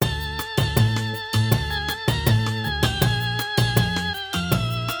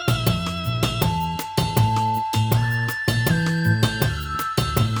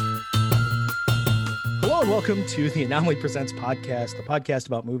Welcome to the Anomaly Presents podcast, the podcast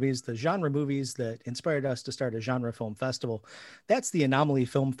about movies, the genre movies that inspired us to start a genre film festival. That's the Anomaly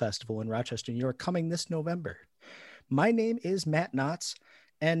Film Festival in Rochester, New York, coming this November. My name is Matt Knotts,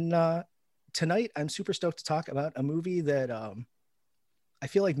 and tonight I'm super stoked to talk about a movie that I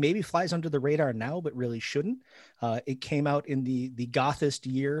feel like maybe flies under the radar now, but really shouldn't. It came out in the gothest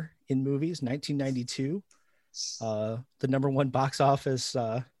year in movies, 1992. The number one box office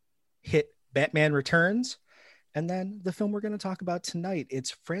hit Batman Returns. And then the film we're going to talk about tonight,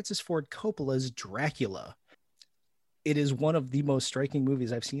 it's Francis Ford Coppola's Dracula. It is one of the most striking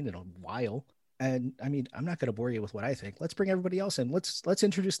movies I've seen in a while. And I mean, I'm not going to bore you with what I think. Let's bring everybody else in. Let's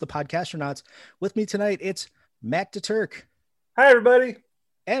introduce the podcastronauts. With me tonight, it's Matt DeTurk. Hi, everybody.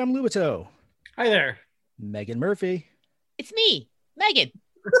 Adam Lubito. Hi there. Megan Murphy. It's me, Megan.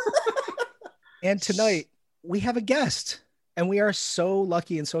 And tonight, we have a guest. And we are so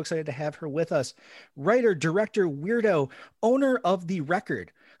lucky and so excited to have her with us. Writer, director, weirdo, owner of The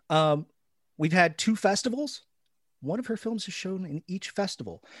Record. We've had 2 festivals. One of her films is shown in each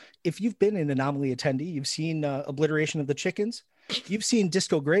festival. If you've been an Anomaly attendee, you've seen Obliteration of the Chickens. You've seen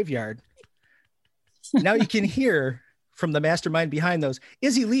Disco Graveyard. Now you can hear from the mastermind behind those.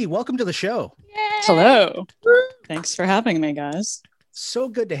 Izzy Lee, welcome to the show. Yay! Hello. Thanks for having me, guys. So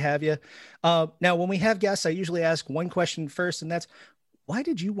good to have you. Now, when we have guests, I usually ask one question first, and that's, why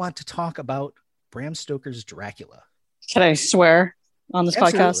did you want to talk about Bram Stoker's Dracula? Can I swear on this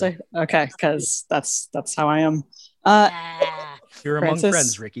Absolutely. podcast? Okay, because that's how I am. You're among Francis.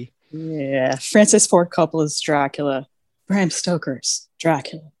 friends, Ricky. Yeah, Francis Ford Coppola's Dracula, Bram Stoker's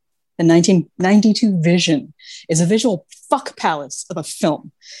Dracula. The 1992 vision is a visual fuck palace of a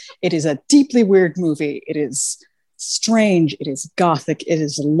film. It is a deeply weird movie. It is strange, it is gothic, it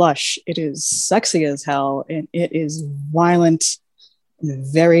is lush, it is sexy as hell, and it is violent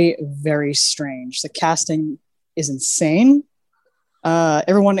and very, very strange. The casting is insane.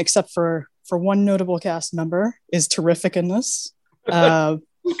 Everyone except for one notable cast member is terrific in this. But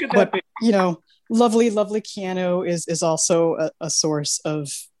you know, lovely Keanu is also a source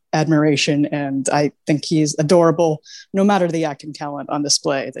of admiration, and I think he's adorable no matter the acting talent on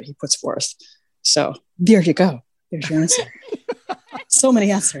display that he puts forth. So there you go. There's your answer. So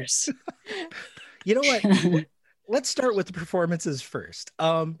many answers. You know what? Let's start with the performances first.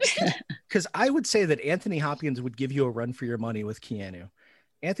 Because I would say that Anthony Hopkins would give you a run for your money with Keanu.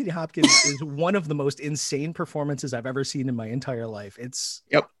 Anthony Hopkins is one of the most insane performances I've ever seen in my entire life. It's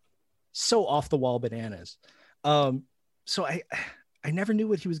so off the wall bananas. So I never knew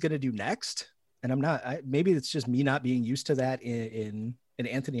what he was going to do next. And maybe it's just me not being used to that in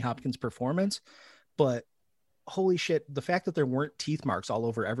Anthony Hopkins' performance, but holy shit, the fact that there weren't teeth marks all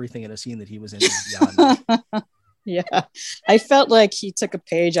over everything in a scene that he was in is beyond me. Yeah, I felt like he took a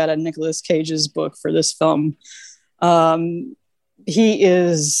page out of Nicolas Cage's book for this film. He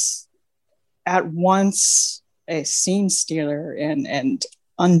is at once a scene stealer and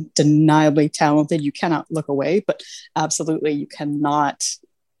undeniably talented. You cannot look away, but absolutely you cannot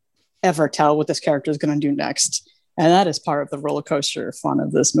ever tell what this character is going to do next. And that is part of the roller coaster fun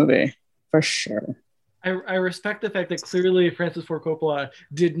of this movie, for sure. I respect the fact that clearly Francis Ford Coppola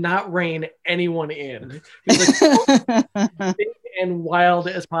did not rein anyone in. He's like big and wild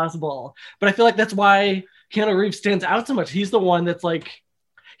as possible. But I feel like that's why Keanu Reeves stands out so much. He's the one that's like,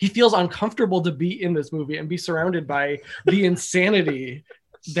 he feels uncomfortable to be in this movie and be surrounded by the insanity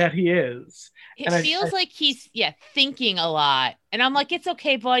that he is. It feels like he's thinking a lot. And I'm like, it's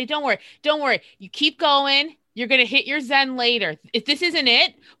okay, buddy. Don't worry. You keep going. You're going to hit your zen later. If this isn't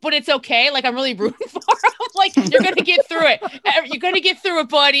it, but it's okay. Like, I'm really rooting for him. Like, you're going to get through it. You're going to get through it,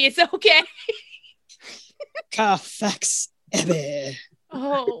 buddy. It's okay. Carfax Abbey.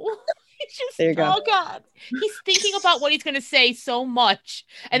 Oh, there you go. Oh, God. He's thinking about what he's going to say so much.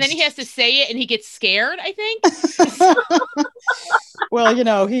 And then he has to say it and he gets scared, I think. Well, you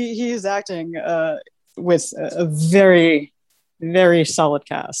know, he is acting with a very, very solid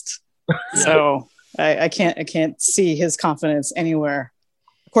cast. So I can't see his confidence anywhere.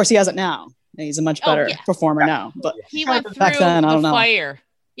 Of course, he has it now. He's a much better performer now. But he went through back then, I don't know. Fire.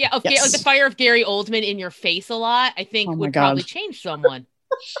 Yeah, like the fire of Gary Oldman in your face a lot, I think would probably change someone.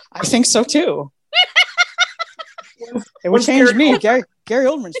 I think so too. It would change me. Gary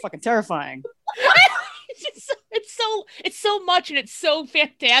Oldman's fucking terrifying. It's so much, and it's so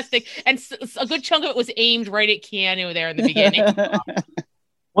fantastic, and a good chunk of it was aimed right at Keanu there in the beginning.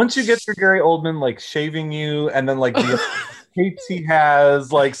 Once you get through Gary Oldman like shaving you, and then like the capes he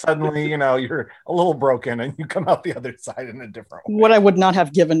has, like suddenly, you know, you're a little broken and you come out the other side in a different way. What I would not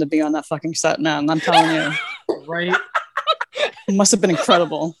have given to be on that fucking set, man. I'm telling you. Right? It must have been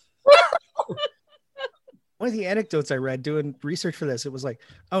incredible. One of the anecdotes I read doing research for this, it was like,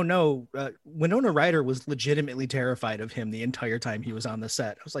 oh no, Winona Ryder was legitimately terrified of him the entire time he was on the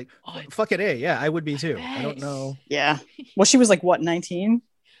set. I was like, fuck it, yeah, I would be too. I don't know. Yeah. Well, she was like, what, 19?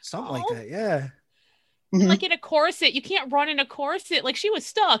 Something like that, yeah. And like in a corset, you can't run in a corset. Like she was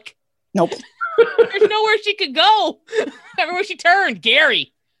stuck. Nope. There's nowhere she could go. Everywhere she turned,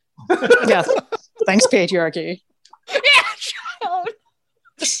 Gary. Yeah. Thanks, patriarchy. Yeah.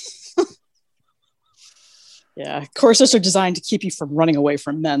 Yeah. Corsets are designed to keep you from running away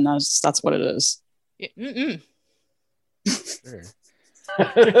from men. That's what it is. Yeah. Sure.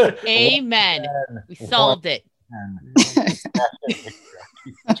 Amen. We solved it.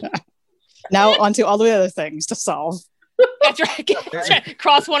 Now onto all the other things to solve. That's right.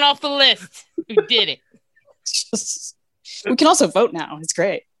 Cross one off the list. We did it. We can also vote now. It's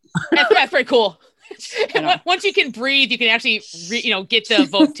great. That's pretty cool. Once you can breathe, you can actually, get the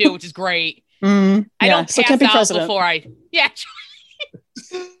vote too, which is great. I don't pass can't be out president. before I. Yeah.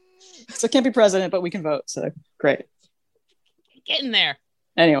 So can't be president, but we can vote. So great. Get in there.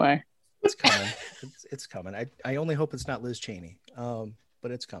 Anyway, it's coming. It's coming. I only hope it's not Liz Cheney. But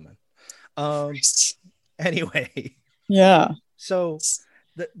it's coming. Anyway. Yeah. So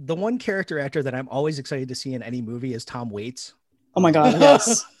the one character actor that I'm always excited to see in any movie is Tom Waits. Oh my God.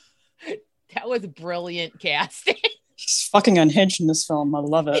 Yes. That was brilliant casting. He's fucking unhinged in this film. I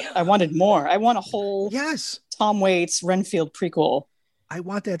love it. I wanted more. I want a whole Tom Waits Renfield prequel. I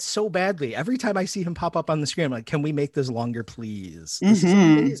want that so badly. Every time I see him pop up on the screen, I'm like, can we make this longer, please? This is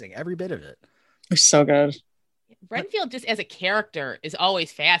amazing. Every bit of it. It's so good. Renfield just as a character is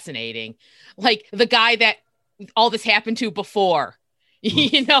always fascinating. Like the guy that all this happened to before,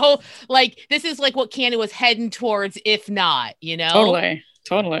 like this is like what Canada was heading towards, if not,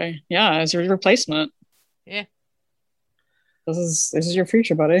 Totally. Yeah. As your replacement. Yeah. This is your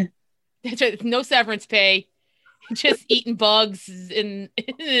future, buddy. That's right. No severance pay. Just eating bugs in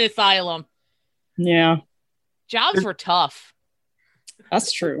an asylum. Yeah. Jobs were tough.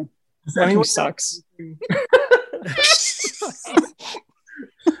 That's true. Anyone sucks.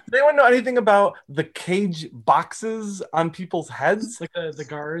 Does anyone know anything about the cage boxes on people's heads? Like the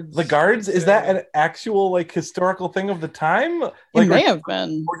guards? The guards? Is that an actual historical thing of the time? It may have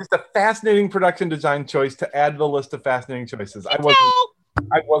been. Or just a fascinating production design choice to add to the list of fascinating choices. I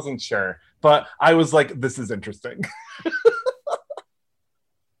wasn't sure, but I was like, this is interesting.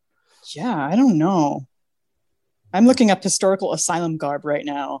 Yeah, I don't know. I'm looking up historical asylum garb right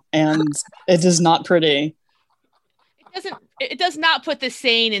now, and it is not pretty. It does not put the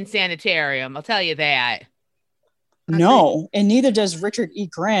sane in sanitarium, I'll tell you that. No, and neither does Richard E.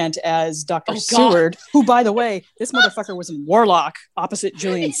 Grant as Dr. Seward, who, by the way, this motherfucker was in Warlock opposite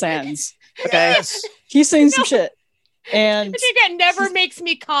Julian Sands. Okay, he's saying some shit, and I think that never makes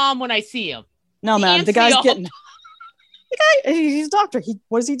me calm when I see him. No, man, the guy's getting. The guy, he's a doctor.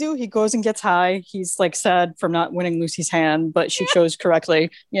 What does he do? He goes and gets high. He's like sad from not winning Lucy's hand, but she chose correctly.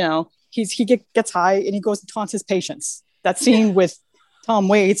 He gets high and he goes and taunts his patients. That scene with Tom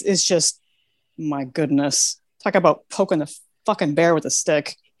Waits is just, my goodness. Talk about poking the fucking bear with a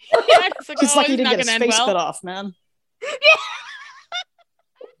stick. Yeah, it's like he didn't get his face bit off, man.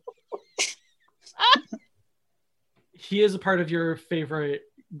 He is a part of your favorite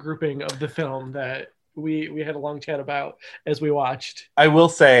grouping of the film that we had a long chat about as we watched. I will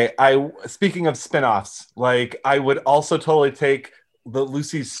say, speaking of spin-offs, I would also totally take the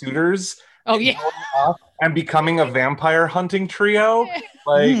Lucy Suitors. Oh yeah. And becoming a vampire hunting trio.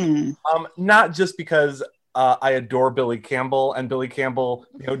 Not just because I adore Billy Campbell and Billy Campbell,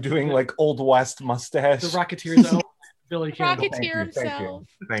 doing old West mustache. The Rocketeer's own Billy Campbell. Rocketeer himself.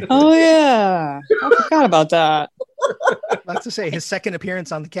 Thank you. Oh yeah. I forgot about that. About to say his second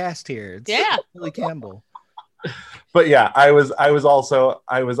appearance on the cast here. It's Billy Campbell. But yeah, I was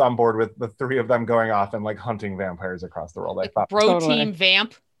on board with the three of them going off and hunting vampires across the world. I thought Team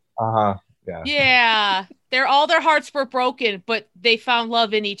Vamp. Yeah. Yeah. Their hearts were broken, but they found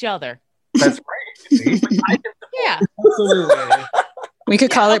love in each other. That's great. Yeah. Absolutely. We could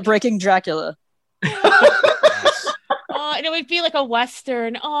call it Breaking Dracula. And it would be like a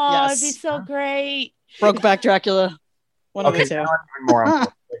Western. It'd be so great. Brokeback Dracula. One of the two.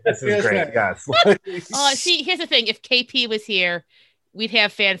 This is great. Yes. See, here's the thing. If KP was here, we'd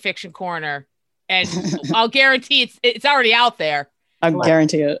have fan fiction corner, and I'll guarantee it's already out there. I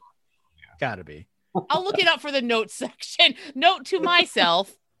guarantee it. Gotta be. I'll look it up for the notes section. Note to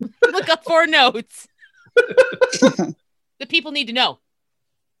myself: look up for notes. The people need to know.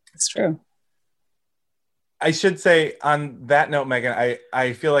 It's true. I should say on that note, Megan,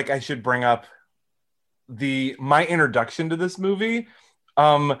 I feel like I should bring up my introduction to this movie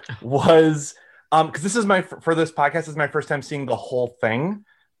was because this is for this podcast, this is my first time seeing the whole thing.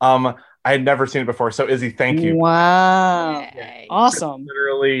 I had never seen it before. So Izzy, thank you. Wow. Yay. Awesome.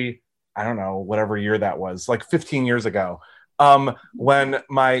 Literally, I don't know, whatever year that was, like 15 years ago. When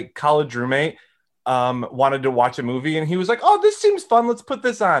my college roommate wanted to watch a movie and he was like, oh, this seems fun. Let's put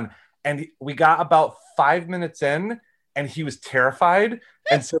this on. And we got about 5 minutes in and he was terrified.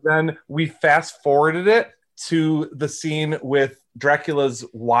 And so then we fast forwarded it to the scene with Dracula's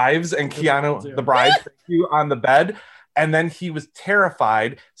wives and Keanu, the bride, on the bed. And then he was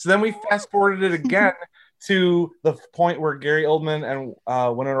terrified. So then we fast forwarded it again to the point where Gary Oldman and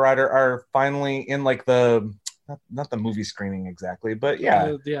Winona Ryder are finally in like the, not the movie screening exactly, but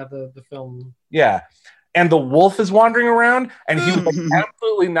yeah. The film. Yeah. And the wolf is wandering around and he was like,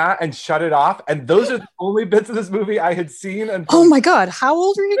 absolutely not, and shut it off. And those are the only bits of this movie I had seen. Oh my God. How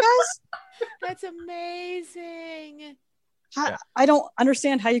old are you guys? That's amazing. I don't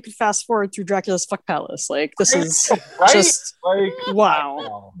understand how you could fast forward through Dracula's fuck palace. Like, this is just like,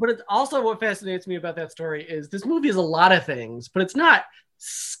 wow. But it's also what fascinates me about that story is this movie is a lot of things, but it's not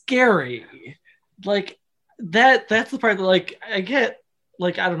scary. Like that's the part that like I get,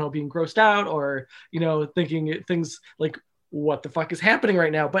 like, I don't know, being grossed out or, you know, thinking things like what the fuck is happening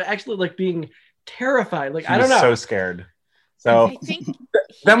right now, but actually like being terrified. Like, I don't know. So scared. So I think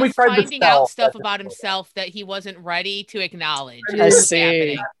then we tried finding out stuff about himself that he wasn't ready to acknowledge. I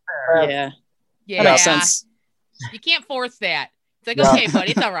see. Yeah. That makes sense. You can't force that. It's like, okay,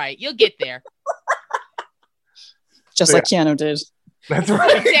 buddy, it's all right. You'll get there. Just like Keanu did. That's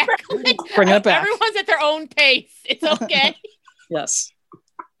right. Exactly. Bringing it back. Everyone's at their own pace. It's okay. Yes.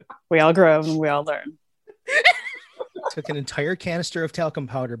 We all grow and we all learn. Took an entire canister of talcum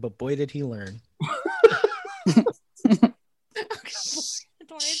powder, but boy, did he learn.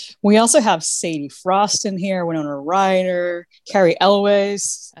 We also have Sadie Frost in here, Winona Ryder, Carrie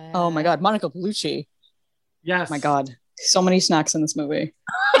Elways. Oh my God, Monica Bellucci. Yes. My God, so many snacks in this movie.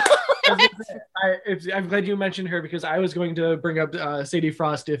 I'm glad you mentioned her because I was going to bring up Sadie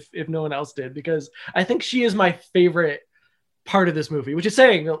Frost if no one else did, because I think she is my favorite part of this movie, which is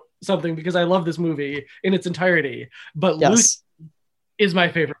saying something because I love this movie in its entirety. But yes. Lucy is my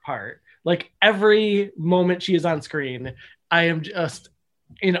favorite part. Like every moment she is on screen, I am just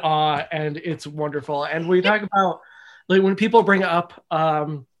in awe and it's wonderful. And we talk about like when people bring up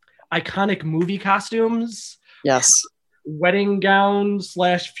iconic movie costumes. Yes. Wedding gown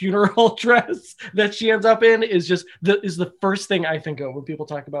 / funeral dress that she ends up in is just the first thing I think of when people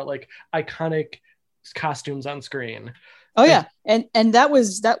talk about like iconic costumes on screen. Oh yeah, and that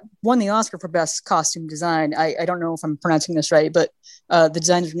won the Oscar for best costume design. I don't know if I'm pronouncing this right, but the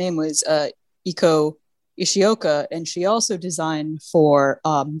designer's name was Iko Ishioka, and she also designed for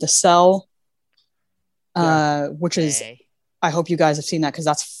The Cell, which is, I hope you guys have seen that because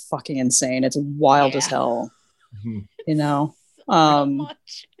that's fucking insane. It's wild as hell, you know. And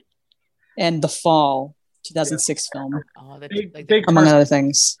The Fall, 2006 film, among other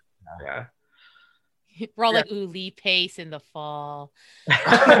things. Yeah. We're all like, ooh, Lee Pace in The Fall.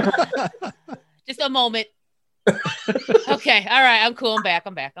 Just a moment. Okay, all right, I'm cool.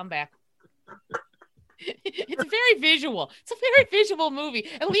 I'm back. It's very visual. It's a very visual movie.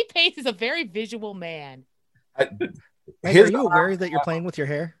 And Lee Pace is a very visual man. Mike, are you aware that you're playing with your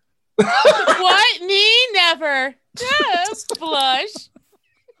hair? What? Me? Never. Blush.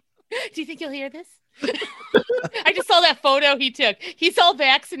 Do you think you'll hear this? I just saw that photo he took. He's all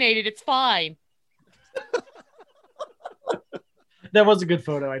vaccinated. It's fine. That was a good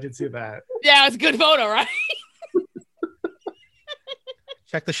photo. I did see that. Yeah, it was a good photo, right?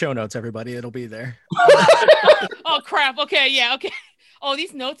 Check the show notes, everybody. It'll be there. Oh, crap. Okay, yeah, okay. Oh,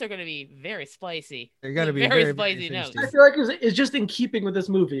 these notes are going to be very spicy. They're going to be very spicy notes. I feel like it's just in keeping with this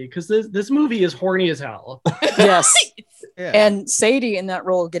movie because this movie is horny as hell. Yes. Yeah. And Sadie in that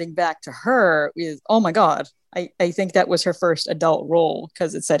role, getting back to her, is, oh my God. I think that was her first adult role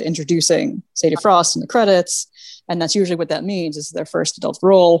because it said introducing Sadie Frost in the credits. And that's usually what that means, is their first adult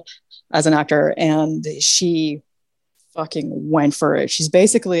role as an actor. And she fucking went for it. She's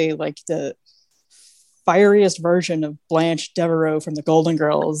basically like the fieriest version of Blanche Devereaux from the Golden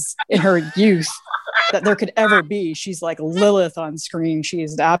Girls in her youth that there could ever be. She's like Lilith on screen. She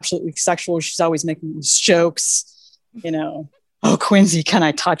is absolutely sexual. She's always making these jokes, you know, oh, Quincy, can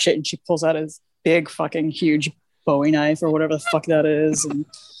I touch it? And she pulls out his big fucking huge Bowie knife or whatever the fuck that is. And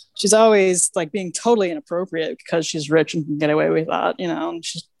she's always like being totally inappropriate because she's rich and can get away with that, you know, and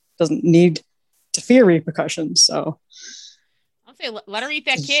she doesn't need to fear repercussions. So I'll say let her eat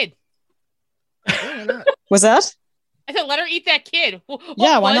that kid. Was that? I said let her eat that kid.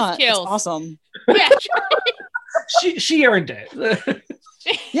 Yeah, why not? Kills? It's awesome. Yeah. she earned it.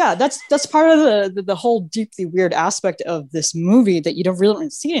 Yeah, that's part of the whole deeply weird aspect of this movie that you don't really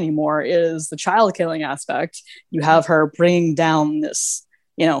see anymore is the child killing aspect. You have her bringing down this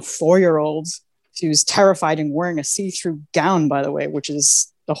 4-year-old who's terrified and wearing a see-through gown, by the way, which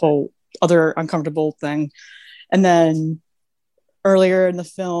is the whole other uncomfortable thing. And then earlier in the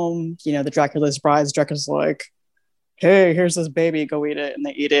film, the Dracula's brides, Dracula's like, hey, here's this baby, go eat it. And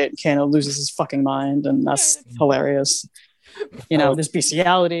they eat it, and Kano loses his fucking mind, and that's hilarious. There's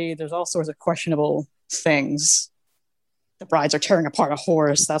bestiality, there's all sorts of questionable things. The brides are tearing apart a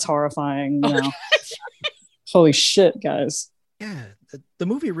horse, that's horrifying. Holy shit, guys. Yeah, the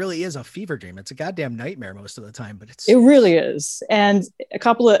movie really is a fever dream. It's a goddamn nightmare most of the time, but it really is. And a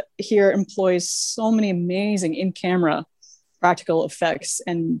couple of here employs so many amazing in-camera practical effects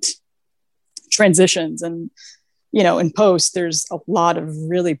and transitions, and in post there's a lot of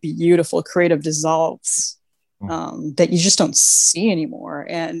really beautiful creative dissolves that you just don't see anymore.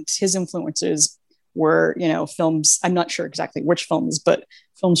 And his influences were films, I'm not sure exactly which films, but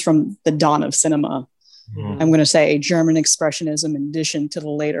films from the dawn of cinema. I'm going to say German expressionism in addition to the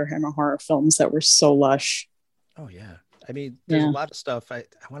later Hammer horror films that were so lush. Oh yeah, I mean, there's a lot of stuff. I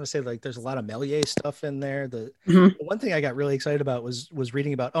want to say, like, there's a lot of Méliès stuff in there. The one thing I got really excited about was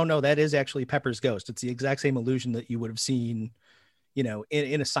reading about, oh no, that is actually Pepper's ghost. It's the exact same illusion that you would have seen,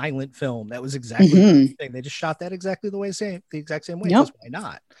 in a silent film. That was exactly the thing. They just shot that exactly the exact same way. Yep. Why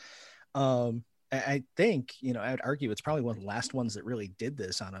not? I think, I would argue it's probably one of the last ones that really did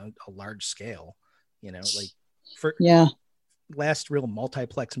this on a large scale. Last real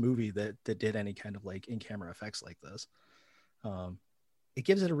multiplex movie that did any kind of like in-camera effects like this. It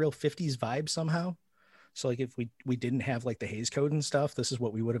gives it a real 50s vibe somehow. So like if we didn't have like the Hays Code and stuff, this is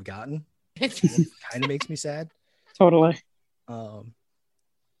what we would have gotten. It kind of makes me sad. Totally.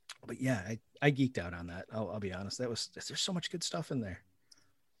 But yeah, I geeked out on that. I'll be honest. There's so much good stuff in there.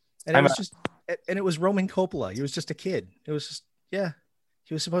 And it was Roman Coppola. He was just a kid. It was just,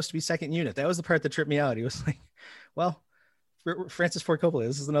 he was supposed to be second unit. That was the part that tripped me out. He was like, well, Francis Ford Coppola,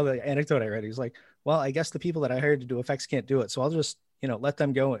 this is another anecdote I read. He was like, well, I guess the people that I hired to do effects can't do it. So I'll just, let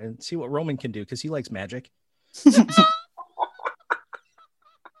them go and see what Roman can do because he likes magic.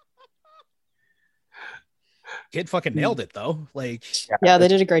 Kid fucking nailed it though. Like, yeah, they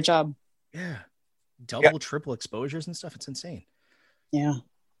did a great job. Yeah. Double, triple exposures and stuff. It's insane. Yeah.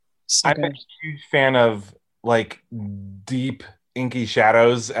 So I'm a huge fan of like deep inky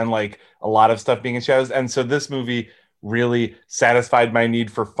shadows and like a lot of stuff being in shadows. And so this movie really satisfied my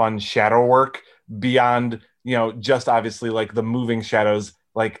need for fun shadow work beyond, just obviously like the moving shadows.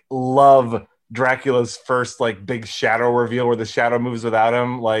 Like, love Dracula's first like big shadow reveal where the shadow moves without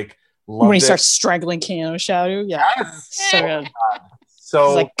him. Like, when he starts strangling Keanu's shadow. Yeah. Yes. So good. So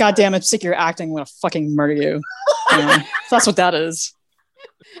he's like, God damn it, sick you're acting, I'm gonna fucking murder you. That's what that is.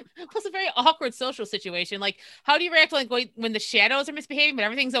 Plus a very awkward social situation. Like, how do you react like when the shadows are misbehaving but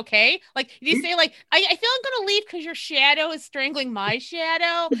everything's okay? Like, do you say like, I feel I'm gonna leave because your shadow is strangling my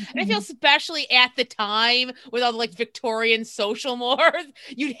shadow? And I feel especially at the time with all the like Victorian social mores,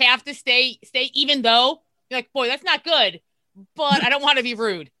 you'd have to stay even though you're like, boy, that's not good, but I don't want to be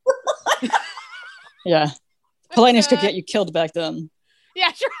rude. Yeah, politeness could get you killed back then.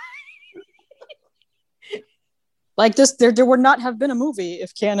 Yeah, sure. Like this, there would not have been a movie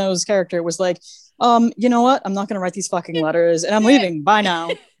if Keanu's character was like, you know what? I'm not going to write these fucking letters and I'm leaving. Bye now.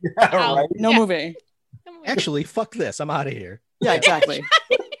 Yeah, right. No movie. Actually, fuck this. I'm out of here. Yeah, exactly.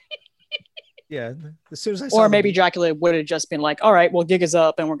 Yeah. As soon as I saw or maybe Dracula would have just been like, all right, well, gig is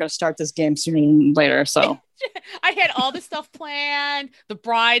up and we're going to start this game sooner than later. So I had all this stuff planned. The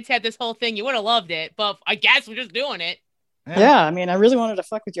brides had this whole thing. You would have loved it, but I guess we're just doing it. Yeah. I mean, I really wanted to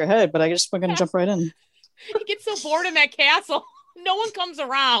fuck with your head, but I just wasn't going to jump right in. You get so bored in that castle. No one comes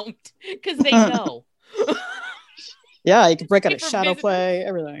around because they know. Yeah, you can break out a shadow play,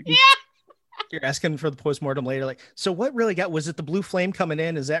 everything. Yeah. You're asking for the postmortem later. Like, so what really was it the blue flame coming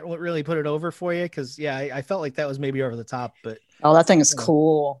in? Is that what really put it over for you? Because yeah, I felt like that was maybe over the top, but oh, that thing is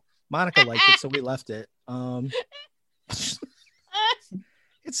cool. Monica liked it, so we left it. It's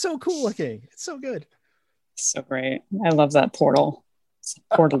so cool looking. It's so good. So great. I love that portal. It's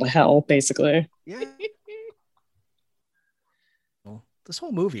a portal to hell, basically. Yeah. Well, this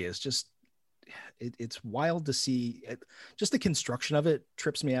whole movie is just it's wild to see. Just the construction of it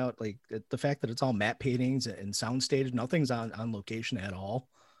trips me out. Like the fact that it's all matte paintings and soundstage, nothing's on location at all,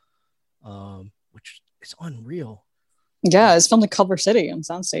 which is unreal. Yeah, it's filmed in Culver City on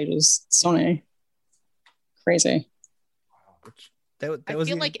sound stages. Sony. Crazy. I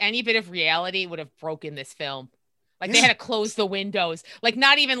feel like any bit of reality would have broken this film. Like they had to close the windows. Like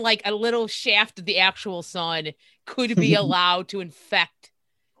not even like a little shaft of the actual sun could be allowed to infect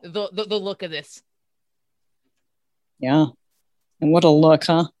the look of this. Yeah. And what a look,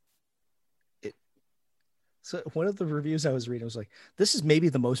 huh? So one of the reviews I was reading was like, this is maybe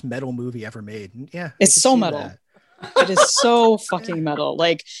the most metal movie ever made. And yeah. It's so metal. It is so fucking metal.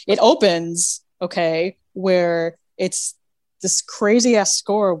 Like it opens, okay, where it's this crazy ass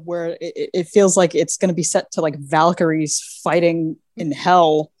score where it feels like it's going to be set to like Valkyries fighting in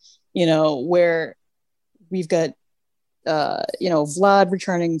hell, you know, where we've got, you know, Vlad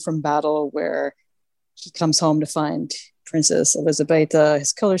returning from battle where he comes home to find Princess Elizabeta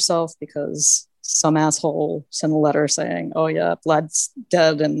has killed herself because some asshole sent a letter saying, oh yeah, Vlad's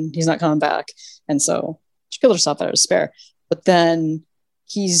dead and he's not coming back. And so she killed herself out of despair. But then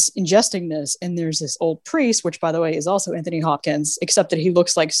he's ingesting this, and there's this old priest, which by the way is also Anthony Hopkins, except that he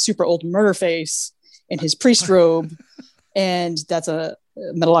looks like super old Murderface in his priest robe. And that's a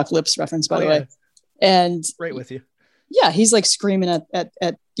Metalocalypse reference, by the way. And right with you. Yeah, he's like screaming at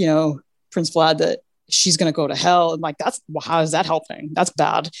you know, Prince Vlad that she's gonna go to hell. And like, how is that helping? That's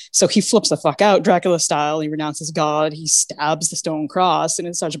bad. So he flips the fuck out, Dracula style. He renounces God. He stabs the stone cross, and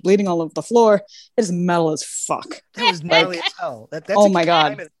it starts bleeding all over the floor. It is metal as fuck. That was gnarly as hell. That's oh my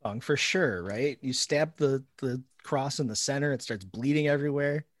god, song for sure, right? You stab the cross in the center, it starts bleeding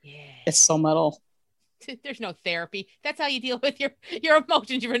everywhere. Yeah, it's so metal. There's no therapy. That's how you deal with your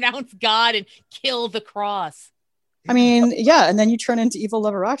emotions. You renounce God and kill the cross. I mean, yeah, and then you turn into evil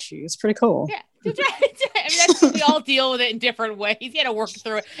Liberace. It's pretty cool. Yeah. I mean, that's we all deal with it in different ways. You had to work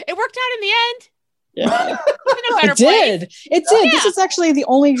through it. It worked out in the end. Yeah, it did. It did. Yeah. This is actually the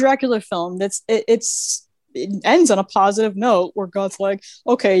only Dracula film that's it ends on a positive note where God's like,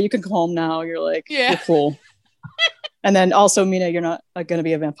 okay, you can go home now. You're like, you're cool. And then also, Mina, you're not going to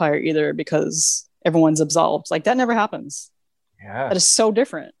be a vampire either because everyone's absolved. Like that never happens. Yeah, that is so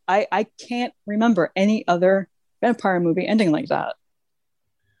different. I can't remember any other vampire movie ending like that.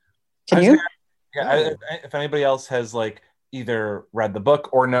 Can you? If anybody else has like either read the book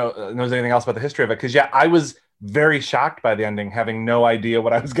or knows anything else about the history of it, because I was very shocked by the ending, having no idea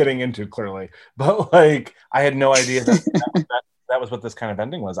what I was getting into clearly, but like I had no idea that was what this kind of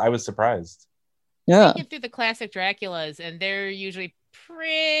ending was. I was surprised. Yeah, you get through the classic Draculas, and they're usually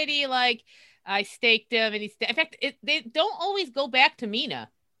pretty like I staked him, and in fact, they don't always go back to Mina.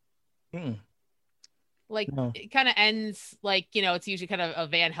 Like it kind of ends like, you know, it's usually kind of a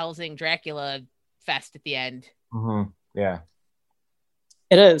Van Helsing Dracula fest at the end. Mm-hmm. Yeah,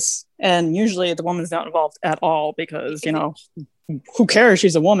 it is. And usually the woman's not involved at all because, you know, who cares?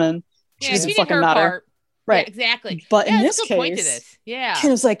 She's a woman. She doesn't fucking matter. Part. Right. Yeah, exactly. But in this case, point to this. Yeah.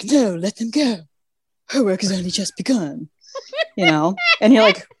 Ken was like, no, let them go. Her work has only just begun. You know? And you're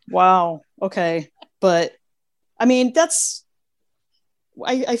like, wow, okay. But I mean,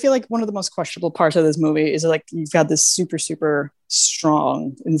 I feel like one of the most questionable parts of this movie is like you've got this super, super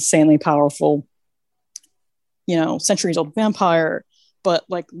strong, insanely powerful, you know, centuries old vampire, but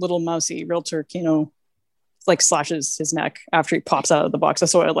like little mousy real Turk, you know, like slashes his neck after he pops out of the box of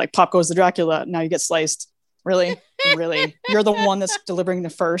soil. Like pop goes the Dracula. Now you get sliced. Really? Really? You're the one that's delivering the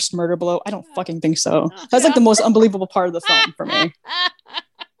first murder blow? I don't fucking think so. That's like the most unbelievable part of the film for me.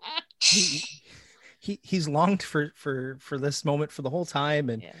 He's longed for this moment for the whole time,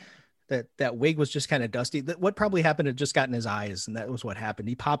 and that wig was just kind of dusty. What probably happened had just gotten his eyes, and that was what happened.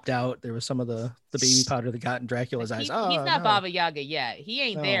 He popped out. There was some of the baby powder that got in Dracula's eyes. He's not Baba Yaga yet. He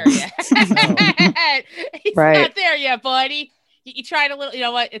ain't there yet. He's not there yet, buddy. He tried a little. You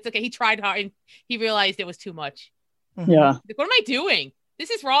know what? It's okay. He tried hard, and he realized it was too much. Yeah. Like, what am I doing?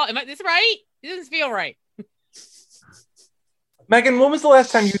 This is wrong. This right? It doesn't feel right. Megan, when was the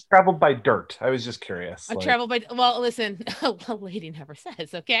last time you traveled by dirt? I was just curious. I traveled by. Well, listen, a lady never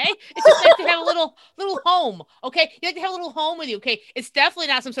says. Okay, it's just nice to have a little home. Okay, you like to have a little home with you. Okay, it's definitely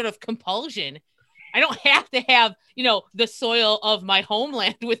not some sort of compulsion. I don't have to have, you know, the soil of my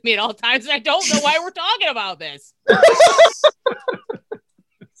homeland with me at all times. And I don't know why we're talking about this.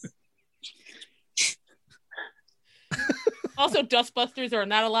 Also, dustbusters are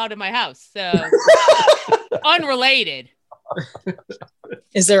not allowed in my house. So unrelated.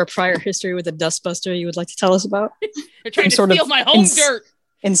 Is there a prior history with a dustbuster you would like to tell us about? They're trying to steal my home dirt.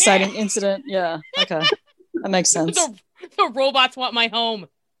 Inciting incident. Yeah. Okay. That makes sense. The robots want my home.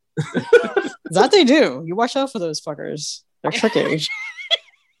 That they do. You watch out for those fuckers. They're tricky.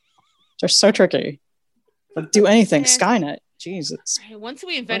 They're so tricky. But do anything. Skynet. Jesus. Once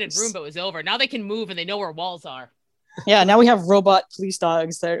we invented Roomba, it was over. Now they can move and they know where walls are. Yeah, now we have robot police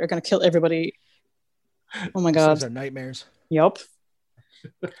dogs that are going to kill everybody. Oh my god. Those are nightmares. Yep.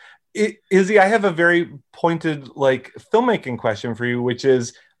 Izzy, I have a very pointed like filmmaking question for you, which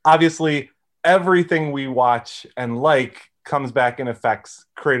is obviously everything we watch and like comes back and affects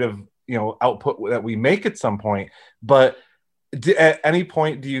creative, output that we make at some point. But at any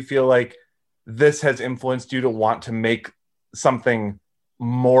point, do you feel like this has influenced you to want to make something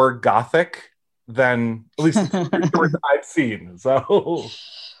more gothic than at least I've seen? So,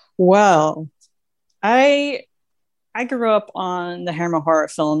 well, I grew up on the Hammer horror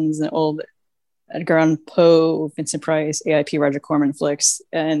films and old Edgar Allan Poe, Vincent Price, AIP, Roger Corman flicks,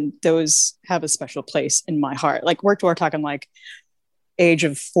 and those have a special place in my heart. Like we're talking like age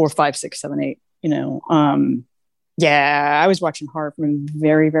of 4, 5, 6, 7, 8. Yeah, I was watching horror from a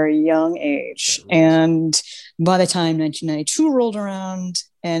very, very young age, and by the time 1992 rolled around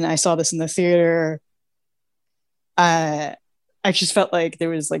and I saw this in the theater, I just felt like there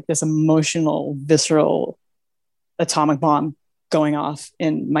was like this emotional, visceral atomic bomb going off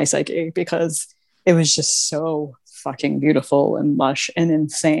in my psyche because it was just so fucking beautiful and lush and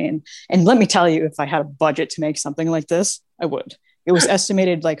insane. And let me tell you, if I had a budget to make something like this, I would. It was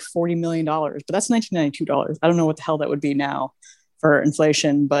estimated like $40 million, but that's $1992. I don't know what the hell that would be now for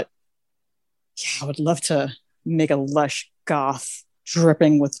inflation, but yeah, I would love to make a lush goth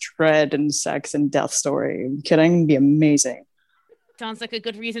dripping with dread and sex and death story. Are you kidding? It'd be amazing. Sounds like a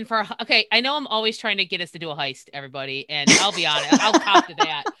good reason for okay. I know I'm always trying to get us to do a heist, everybody, and I'll be honest, I'll cop to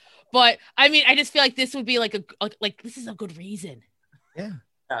that. But I mean, I just feel like this would be like this is a good reason. Yeah.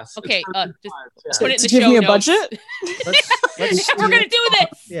 Yes. Okay. Just put it in To the give show me a notes. budget? We're gonna do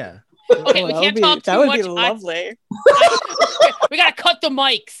this. Yeah. Okay, we can't talk too much. That would be lovely. We gotta cut the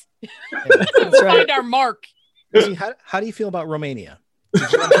mics. That's right. Find our mark. How do you feel about Romania?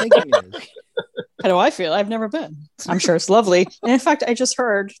 What I'm thinking is, How do I feel? I've never been. I'm sure it's lovely. And in fact, I just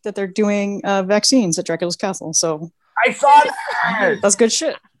heard that they're doing vaccines at Dracula's castle. So I saw that. that's good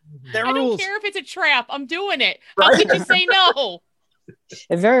shit. there I don't rules. care if it's a trap. I'm doing it. How could you say no?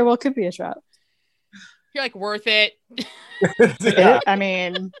 It very well could be a trap. You're like worth it. Yeah. I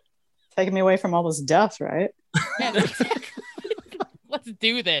mean, taking me away from all this death, right? Yeah, exactly. Let's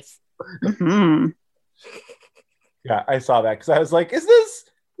do this. Mm-hmm. Yeah, I saw that because I was like, is this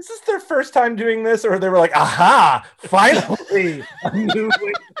their first time doing this? Or they were like, aha, finally, a new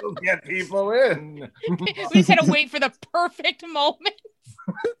way to get people in. We just had to wait for the perfect moment.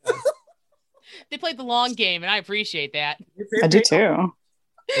 They played the long game, and I appreciate that. I do too.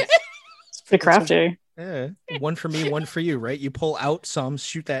 It's pretty crafty. Yeah. One for me, one for you, right? You pull out some,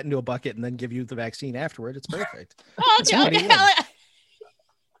 shoot that into a bucket, and then give you the vaccine afterward. It's perfect. Oh, okay. That's Okay. right.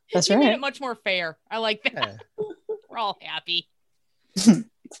 That's You made right. it much more fair. I like that. Yeah. We're all happy.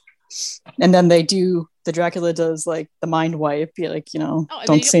 And then the Dracula does like the mind wipe, be like, Oh, and then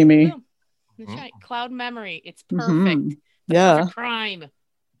don't you see me. boom. That's right. Cloud memory. It's perfect. Mhm. Yeah, Perfect crime.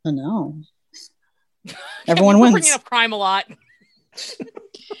 I know. Everyone We're wins. bringing up crime a lot.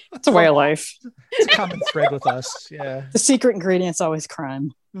 It's a way of life. It's a common thread with us. Yeah. The secret ingredient's always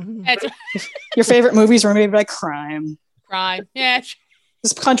crime. Mhm. That's Your favorite movies were made by crime. crime. Yeah.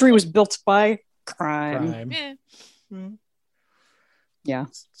 This country was built by crime. Crime. Yeah. Mhm. Yeah.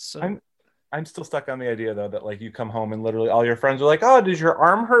 So I'm still stuck on the idea though that like you come home and literally all your friends are like, oh, does your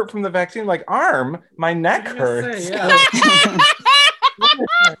arm hurt from the vaccine? Like, arm? My neck I was gonna hurts. say, yeah.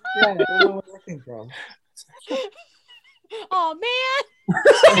 Yeah, I don't know where that came from. Oh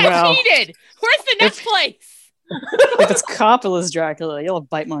man. Well, Cheated. Where's the next place? if it's Coppola's Dracula, you'll have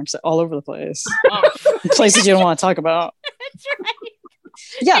bite marks all over the place. Oh, Places you don't want to talk about. that's right.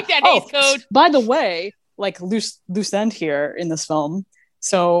 Yeah. Take that Oh, Hays code. by the way, like loose end here in this film.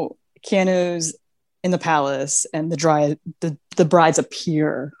 So Keanu's in the palace, and the brides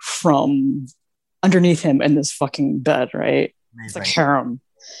appear from underneath him in this fucking bed, right? It's like harem,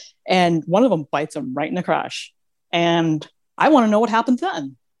 and one of them bites him right in the crotch. And I want to know what happened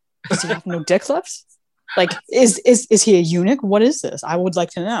then. Does he have no dick left? Like, is he a eunuch? What is this? I would like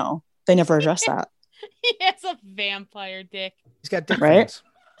to know. They never address that. He has a vampire dick. he's got dick Right? fangs.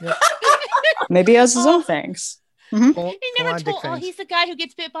 Yep. Maybe he has his own things. Mhm. Full- He never full-on dick told. Oh, fangs. he's the guy who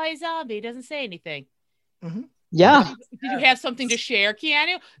gets bit by a zombie. He doesn't say anything. Yeah. Did you have something to share,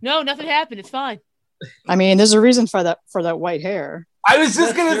 Keanu? No, nothing happened. It's fine. I mean, there's a reason for that white hair. I was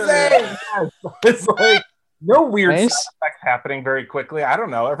just gonna say, yes. It's like no weird Right? side effects happening very quickly. I don't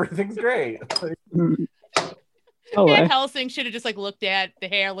know. Everything's great. Mm. Oh, Van right. Helsing should have just like looked at the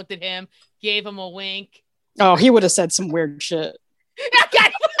hair, looked at him, gave him a wink. Oh, he would have said some weird shit.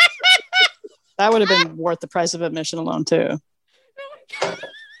 God. That would have been worth the price of admission alone, too.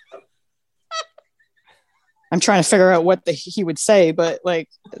 I'm trying to figure out what he would say, but like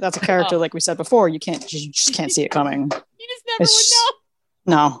that's a character, Oh. like we said before, you just can't see it coming. You just never It's- would know.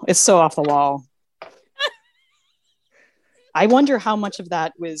 No, it's so off the wall. I wonder how much of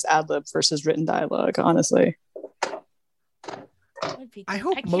that was ad lib versus written dialogue, honestly. I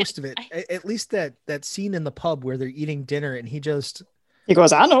hope most of it, at least that scene in the pub where they're eating dinner and he goes,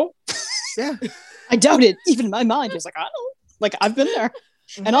 I know. Yeah. I doubt it. Even in my mind, he's like, I know. Like, I've been there.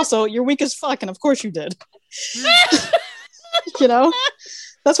 And also, you're weak as fuck, and of course you did. You know?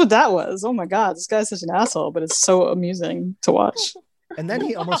 That's what that was. Oh my God, this guy's such an asshole, but it's so amusing to watch. And then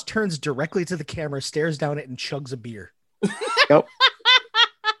he almost turns directly to the camera, stares down it, and chugs a beer. Yep.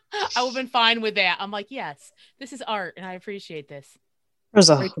 I would have been fine with that. I'm like, yes, this is art, and I appreciate this. There's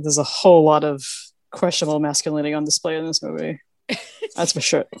a whole lot of questionable masculinity on display in this movie. That's for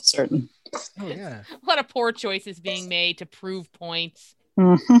sure, certain. Oh yeah, a lot of poor choices being made to prove points.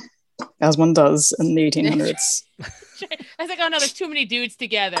 Mm-hmm. As one does in the 1800s. I was like, oh no, there's too many dudes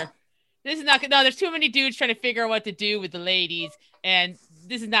together. This is not no. There's too many dudes trying to figure out what to do with the ladies, and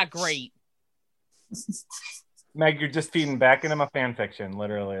this is not great. Meg, you're just feeding back into my fan fiction,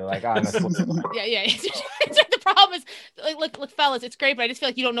 literally. Like, honestly. Yeah. It's like the problem is, like, look, fellas, it's great, but I just feel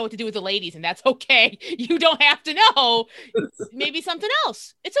like you don't know what to do with the ladies, and that's okay. You don't have to know. Maybe something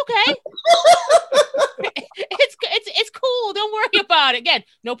else. It's okay. It's cool. Don't worry about it. Again,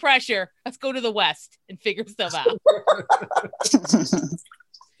 no pressure. Let's go to the West and figure stuff out.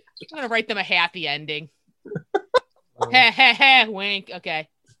 I'm gonna write them a happy ending. Wink. Okay.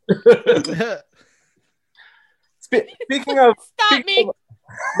 Speaking of Stop me.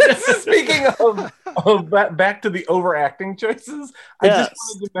 Speaking of back to the overacting choices, I just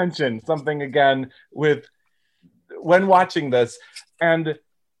wanted to mention something again with when watching this, and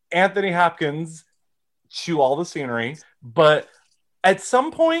Anthony Hopkins chew all the scenery, but at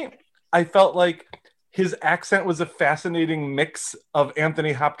some point I felt like his accent was a fascinating mix of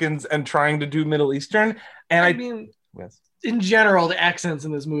Anthony Hopkins and trying to do Middle Eastern, and I mean, yes. In general, the accents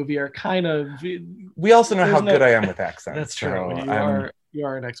in this movie are kind of. We also know how good I am with accents. That's true. So you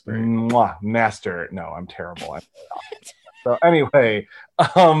are an expert. Master. No, I'm terrible. So anyway,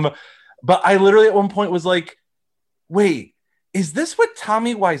 but I literally at one point was like, wait, is this what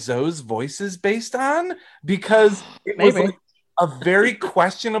Tommy Wiseau's voice is based on? Because it was like a very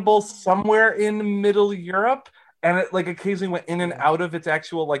questionable somewhere in Middle Europe. And it like occasionally went in and out of its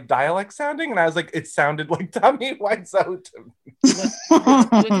actual like dialect sounding, and I was like, it sounded like Tommy Wiseau to me.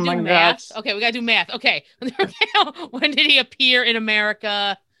 We do math. Gosh. Okay, we gotta do math. Okay, when did he appear in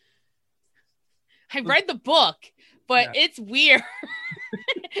America? I read the book, but it's weird.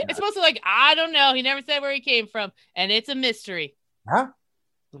 It's supposed to like I don't know. He never said where he came from, and it's a mystery. Huh?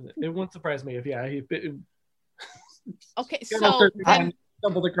 It won't surprise me if okay, so.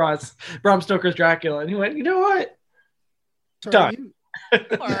 Stumbled across Bram Stoker's Dracula, and he went, you know what? Done.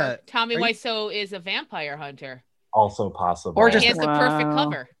 Or Tommy Wiseau is a vampire hunter. Also possible. Or just he has the perfect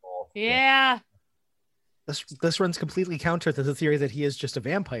cover. Yeah. This runs completely counter to the theory that he is just a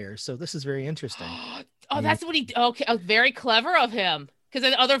vampire. So this is very interesting. That's what he. Okay, very clever of him. Because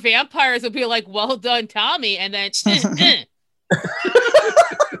then other vampires will be like, "Well done, Tommy," and then.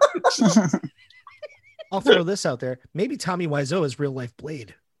 I'll throw this out there. Maybe Tommy Wiseau is real life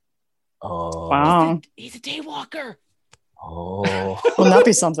Blade. Oh wow! He's a daywalker. Oh, wouldn't that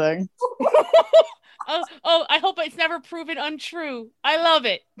be something? Oh! I hope it's never proven untrue. I love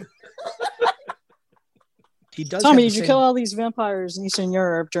it. He does. Tommy, did you kill all these vampires in Eastern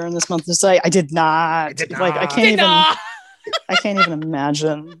Europe during this month? To say, I did not. I did not. Like, I can't even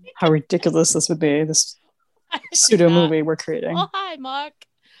imagine how ridiculous this would be. This pseudo movie we're creating. Oh hi, Mark.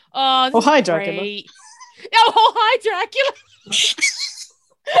 Oh hi, Dracula. Oh hi, Dracula.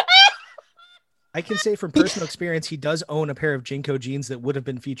 I can say from personal experience, he does own a pair of Jinko jeans that would have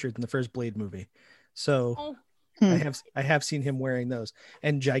been featured in the first Blade movie. So I have seen him wearing those,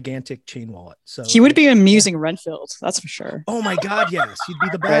 and gigantic chain wallet. So he would be an amusing Renfield, that's for sure. Oh my God, yes, he'd be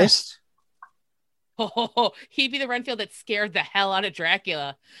the best. Oh, he'd be the Renfield that scared the hell out of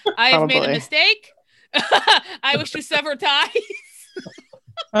Dracula. I have made a mistake. I wish to sever ties.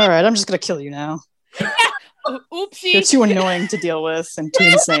 All right, I'm just gonna kill you now. Oopsie. You're too annoying to deal with and too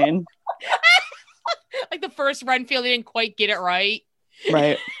insane. Like the first Renfield, they didn't quite get it right.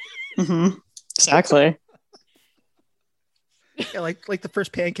 Right. Mm-hmm. Exactly. Yeah, like the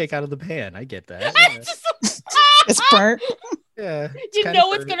first pancake out of the pan. I get that. Yeah. It's burnt. Yeah. You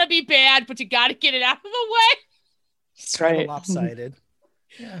know it's gonna be bad, but you got to get it out of the way. That's right. Lopsided.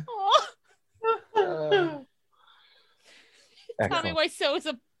 Yeah. Tommy Wiseau is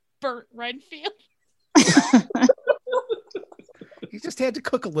a burnt Renfield. He just had to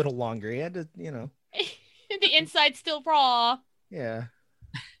cook a little longer. He had to, you know. The inside's still raw. Yeah.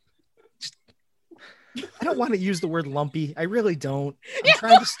 I don't want to use the word lumpy. I really don't. I'm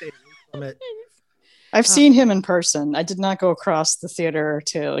trying to stay away from it. I've seen him in person. I did not go across the theater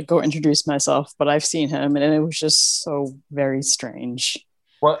to like go introduce myself, but I've seen him, and it was just so very strange.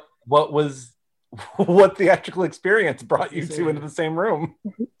 What theatrical experience brought you two into the same room?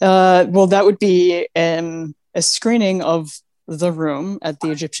 Well, that would be a screening of The Room at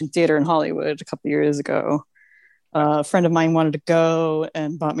the Egyptian Theater in Hollywood a couple years ago. A friend of mine wanted to go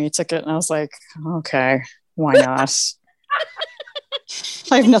and bought me a ticket, and I was like, okay, why not?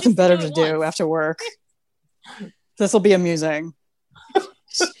 I have nothing better to do after work. This will be amusing.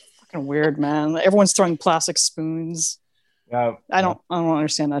 It's fucking weird, man. Everyone's throwing plastic spoons. I don't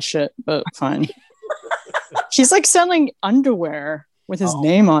understand that shit, but fine. He's like selling underwear with his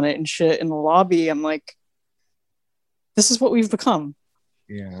name on it and shit in the lobby. I'm like, this is what we've become.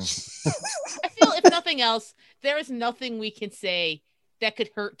 Yeah. I feel if nothing else, there is nothing we can say that could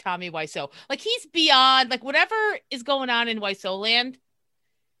hurt Tommy Wiseau. Like he's beyond like whatever is going on in Wiseau land.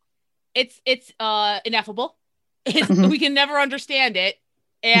 It's ineffable. We can never understand it.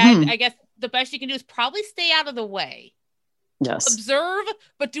 And I guess the best you can do is probably stay out of the way. Yes. Observe,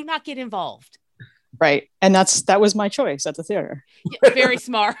 but do not get involved. Right. And that was my choice at the theater. Yeah, very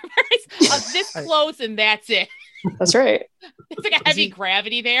smart. This close and that's it. That's right. It's like a heavy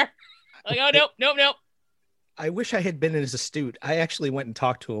gravity there. Like, oh, nope. I wish I had been as astute. I actually went and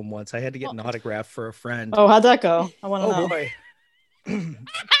talked to him once. I had to get an autograph for a friend. Oh, how'd that go? I want to know. Boy.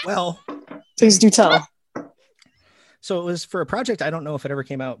 Well, please do tell. So it was for a project. I don't know if it ever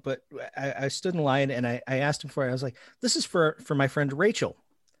came out, but I stood in line and I asked him for it. I was like, this is for my friend Rachel.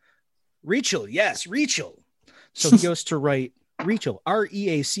 Rachel, yes, Rachel. So he goes to write Rachel,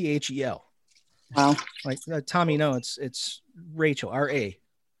 Reachel. Wow. Like Tommy, no, it's Rachel, R-A.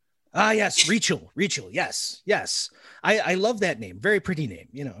 Ah, yes, Rachel, yes. I love that name. Very pretty name,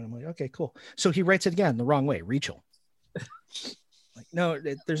 you know. And I'm like, okay, cool. So he writes it again the wrong way, Rachel. Like, no,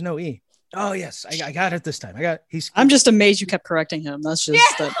 there's no E. Oh yes, I got it this time. I'm just amazed you kept correcting him. That's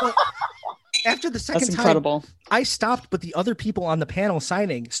just after the second that's incredible. Time, I stopped, but the other people on the panel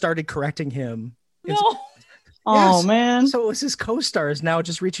signing started correcting him. No. Oh man. So it was his co-stars now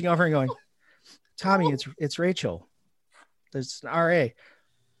just reaching over and going, Tommy, it's Rachel. There's an RA.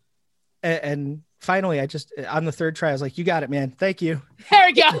 And finally, I just on the third try, I was like, you got it, man. Thank you. There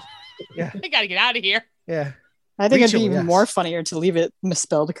we go. Yeah. I gotta get out of here. Yeah. I think it'd be even more funnier to leave it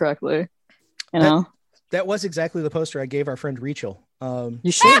misspelled correctly. You know? That was exactly the poster I gave our friend Rachel.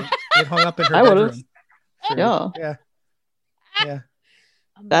 You should. It hung up in her I would have. bedroom. Yeah.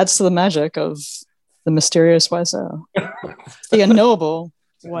 That's the magic of the mysterious Wiseau. The unknowable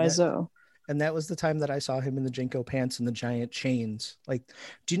Wiseau. And that was the time that I saw him in the Jinko pants and the giant chains. Like,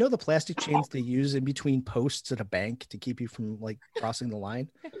 do you know the plastic chains they use in between posts at a bank to keep you from like crossing the line?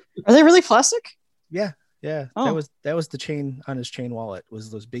 Are they really plastic? Yeah. Oh. That was the chain on his chain wallet,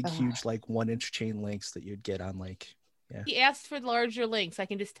 was those big, huge, like 1-inch chain links that you'd get on like, He asked for larger links. I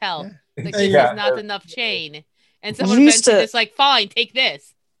can just tell. Yeah. Like, this is not enough chain. And someone eventually is like, fine, take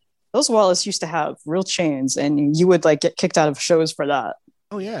this. Those wallets used to have real chains and you would like get kicked out of shows for that.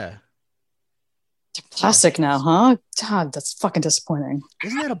 Oh yeah. Plastic now, huh? God, that's fucking disappointing.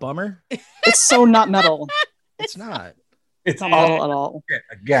 Isn't that a bummer? It's so not metal. It's not. It's not metal at all.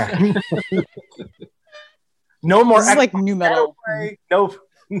 Again. No more. This is like new metal.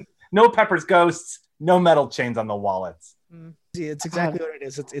 No Pepper's Ghosts. No metal chains on the wallets. See, it's exactly what it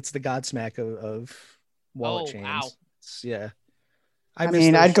is. It's the Godsmack of wallet chains. Wow. Yeah. I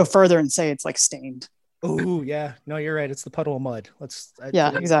mean, I'd go further and say it's like stained. Oh yeah, no, you're right. It's the puddle of mud.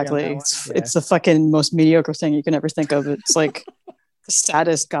 Exactly. It's the fucking most mediocre thing you can ever think of. It's like the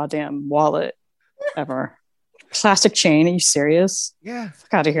saddest goddamn wallet ever. Plastic chain? Are you serious? Yeah.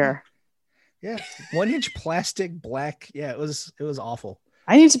 Fuck out of here. Yeah, 1-inch plastic black. Yeah, it was awful.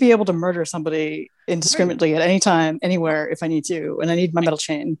 I need to be able to murder somebody indiscriminately at any time, anywhere, if I need to, and I need my metal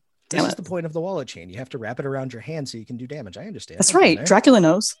chain. This is the point of the wallet chain. You have to wrap it around your hand so you can do damage. I understand. That's right. Dracula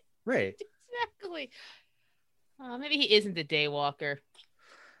knows. Right. Exactly. Maybe he isn't a daywalker.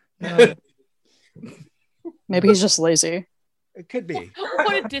 Maybe he's just lazy. It could be.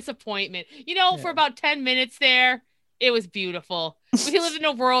 What a disappointment. For about 10 minutes there, it was beautiful. We lived in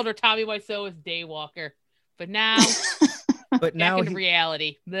a world where Tommy Wiseau was daywalker. But now, back in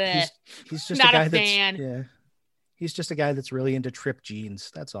reality. He's just not a guy a fan. He's just a guy that's really into Trip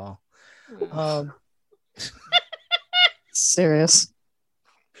jeans. That's all. Serious.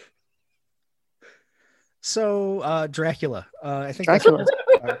 So Dracula. I think Dracula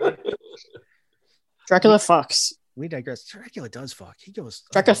fucks. We digress. Dracula does fuck.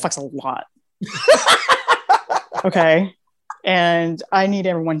 Dracula fucks a lot. Okay. And I need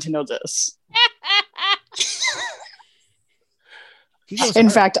everyone to know this. He goes In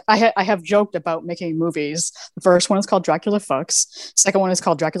hard. fact, I have joked about making movies. The first one is called Dracula Fucks. Second one is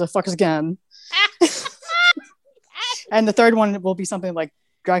called Dracula Fucks Again. And the third one will be something like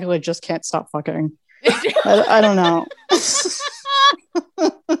Dracula just can't stop fucking. I don't know.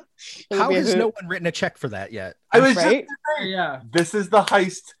 How has no one written a check for that yet? I was right? Yeah. This is the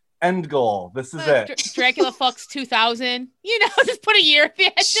heist end goal. This is it. Dracula fucks 2000. You know, just put a year at the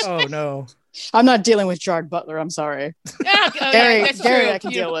end. Oh no. I'm not dealing with Gerard Butler. I'm sorry. Gary, that's Gary, true. I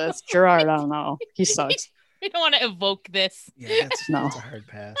can You deal know, with. Gerard, I don't know. He sucks. We don't want to evoke this. Yeah, that's No. a hard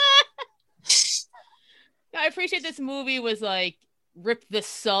pass. I appreciate this movie was like rip the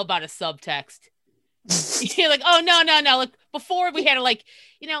sub out of subtext. You're like, oh no. Like before we had like,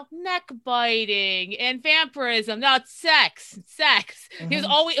 you know, neck biting and vampirism. No, it's sex. Mm-hmm.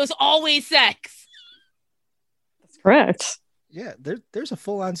 It was always sex. That's correct. Yeah, there's a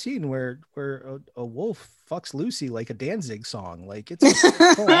full-on scene where a wolf fucks Lucy like a Danzig song. Like it's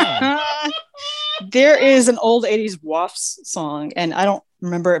full on. There is an old 80s Wafts song, and I don't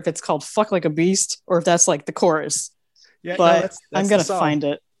remember if it's called Fuck Like a Beast or if that's like the chorus. Yeah, But that's I'm the gonna song. find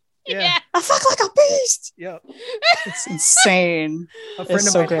it. Yeah. I fuck like a beast. Yeah. It's insane. A friend It's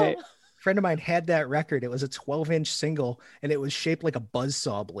of so mine, great. friend of mine had that record. It was a 12-inch single, and it was shaped like a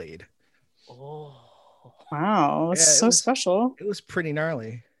buzzsaw blade. Oh. Wow, that's Yeah, it so was- special. It was pretty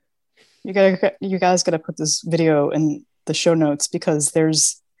gnarly. You guys gotta put this video in the show notes because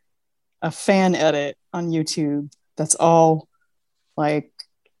there's a fan edit on YouTube that's all like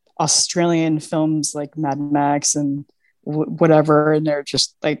Australian films like Mad Max and whatever, and they're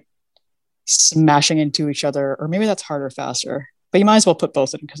just like smashing into each other, or maybe that's Harder Faster. But you might as well put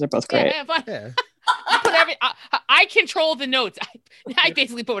both in because they're both great. Yeah, but Yeah. I control the notes. I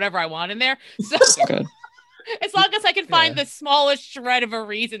basically put whatever I want in there. So Good. as long as I can find Yeah. the smallest shred of a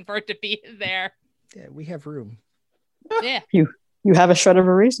reason for it to be there. Yeah, we have room. Yeah. You have a shred of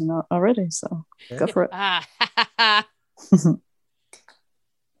a reason already, so go for it.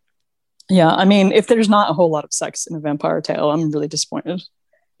 Yeah, I mean, if there's not a whole lot of sex in a vampire tale, I'm really disappointed.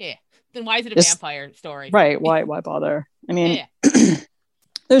 Then why is it a Just- vampire story? Right? Why bother? I mean, Yeah.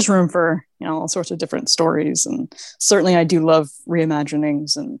 there's room for, you know, all sorts of different stories, and certainly I do love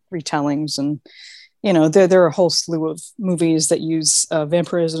reimaginings and retellings, and you know, there are a whole slew of movies that use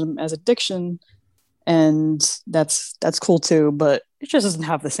vampirism as addiction, and that's cool too, but it just doesn't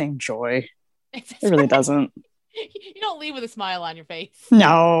have the same joy. It really doesn't. You don't leave with a smile on your face.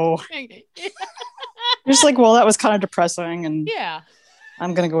 No, just like, well, that was kind of depressing, and Yeah.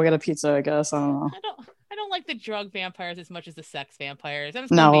 I'm gonna go get a pizza, I guess. I don't know. I don't like the drug vampires as much as the sex vampires. I'm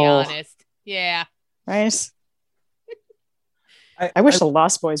just gonna be No. honest. Yeah. Right? I wish the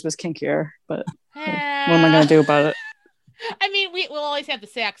Lost Boys was kinkier, but what am I gonna do about it? I mean, we'll always have the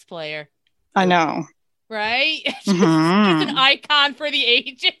sax player, I know. right? Just Mhm. an icon for the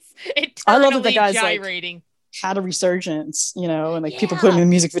ages. I love that the Eternally guy's, like, gyrating. Had a resurgence, you know, and like people put him Yeah. in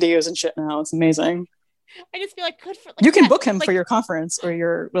music videos and shit now. It's amazing. I just feel like good for. Like, You can yeah, book him like, for your conference or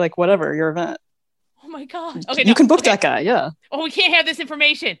your like whatever your event. Oh my god. Okay. You can book okay. that guy. Yeah. Oh, we can't have this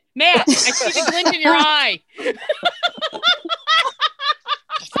information, Matt. I see the glint in your eye. I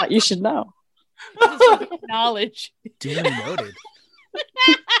thought you should know. This is knowledge. Duly noted.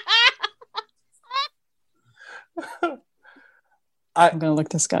 I'm gonna look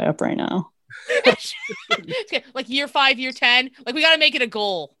this guy up right now. Like year 5, year 10. Like we got to make it a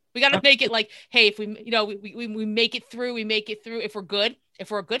goal. We got to make it like, hey, if we, you know, we make it through, we make it through. If we're good,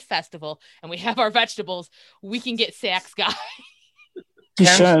 if we're a good festival and we have our vegetables, we can get Sax guy. You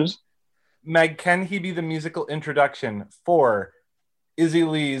Can- should. Meg, can he be the musical introduction for Izzy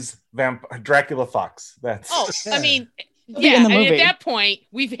Lee's Dracula Fucks? That's Oh, Yeah. I mean, He'll be yeah. in the I mean, movie. at that point,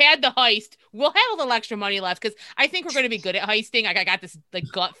 we've had the heist. We'll have a little extra money left because I think we're going to be good at heisting. Like I got this like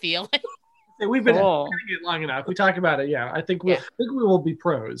gut feeling. Hey, we've been Cool. doing it long enough. We talked about it. Yeah, I think we Yeah. will be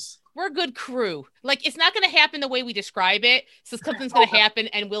pros. We're a good crew. Like it's not going to happen the way we describe it. So something's going to happen,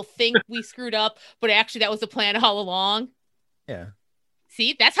 and we'll think we screwed up, but actually that was the plan all along. Yeah.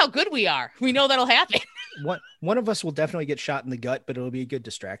 See, that's how good we are. We know that'll happen. One of us will definitely get shot in the gut, but it'll be a good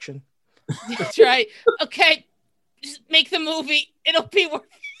distraction. That's right. Okay, just make the movie. It'll be worth.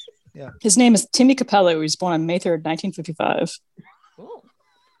 His name is Timmy Capello. He was born on May 3rd, 1955. Ooh,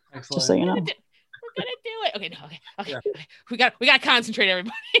 Excellent. Just so you know. we're gonna do it. Okay, no, okay. We got to concentrate,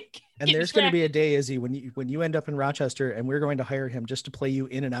 everybody. And Get there's going to distracted. be a day, Izzy, when you end up in Rochester, and we're going to hire him just to play you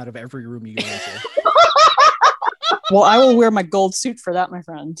in and out of every room you go into. Well, I will wear my gold suit for that, my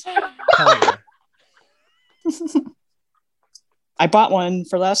friend. Hell yeah. I bought one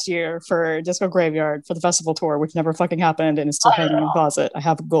for last year for Disco Graveyard for the festival tour, which never fucking happened and is still hanging in the closet. I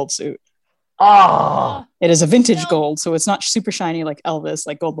have a gold suit. Oh, It is a vintage No. gold, so it's not super shiny like Elvis,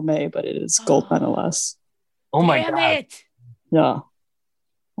 like Gold LeMay, but it is gold nonetheless. oh my Damn God. it. Yeah.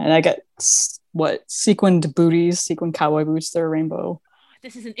 And I got sequined booties, sequined cowboy boots. They're rainbow.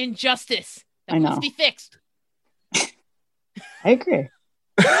 This is an injustice that I must know. be fixed. I agree.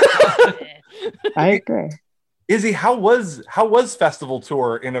 I agree. Izzy, how was festival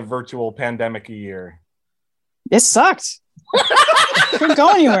tour in a virtual pandemic a year? It sucked. Couldn't go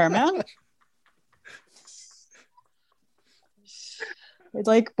anywhere, man. It's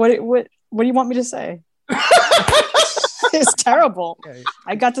like, what do you want me to say? It's terrible. Yeah.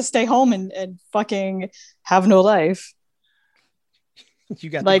 I got to stay home and fucking have no life. You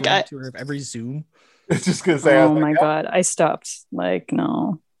got Like, the grand tour of every Zoom. I was just gonna say. I Oh was like, my God. I stopped. Like,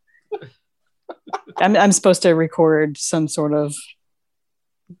 no. I'm supposed to record some sort of,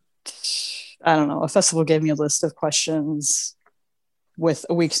 I don't know, a festival gave me a list of questions with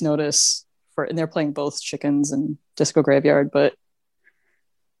a week's notice and they're playing both Chickens and Disco Graveyard, but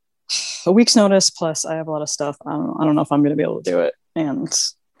a week's notice plus I have a lot of stuff. I don't know if I'm going to be able to do it. And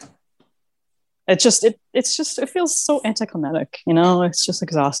it feels so anticlimactic, you know. It's just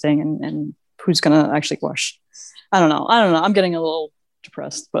exhausting, and who's going to actually watch? I don't know. I'm getting a little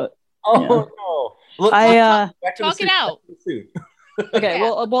depressed, but oh yeah. no. Look, back to the Talk it suit, out. back to the suit. Okay, Yeah.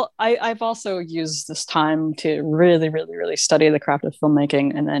 well, I've also used this time to really, really, really study the craft of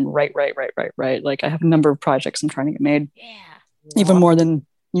filmmaking and then write. Like, I have a number of projects I'm trying to get made, Yeah. even more than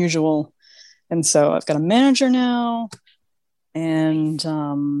usual. And so I've got a manager now, and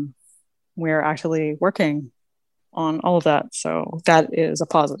we're actually working on all of that. So that is a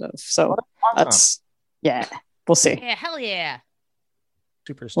positive. So that's, yeah, we'll see. Yeah, hell yeah.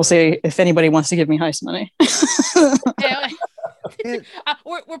 Super. We'll see if anybody wants to give me heist money. Yeah. And-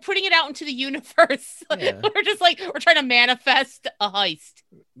 We're putting it out into the universe. Yeah. We're just like, we're trying to manifest a heist.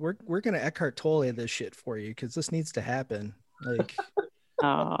 We're gonna Eckhart Tolle this shit for you because this needs to happen. Like,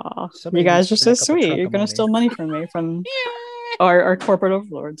 Aw, somebody you guys are needs to so back up a sweet. truck You're of going money. to steal money from me, from Yeah. our corporate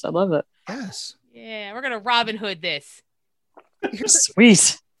overlords. I love it. Yes. Yeah, we're gonna Robin Hood this.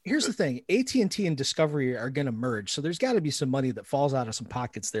 Sweet. Here's the thing: AT&T and Discovery are gonna merge, so there's got to be some money that falls out of some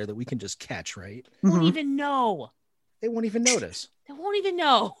pockets there that we can just catch, right? Won't Mhm. even know. They won't even notice, They won't even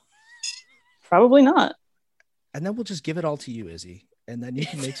know. Probably not. and then we'll just give it all to you, Izzy, and then you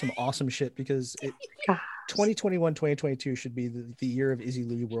can make some awesome shit because God. 2021, 2022 should be the year of Izzy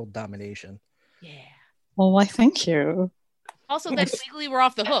Louie world domination. Yeah. Well, why, thank you. Also, then legally we're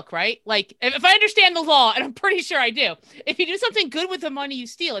off the hook, right? Like, if I understand the law, and I'm pretty sure I do, if you do something good with the money you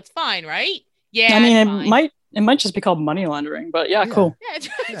steal, it's fine, right? Yeah. I mean, it's fine. it might just be called money laundering, but yeah, Yeah. cool. Yeah,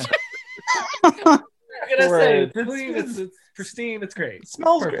 Yeah. I'm gonna say Right. it's clean, it's pristine, it's great. It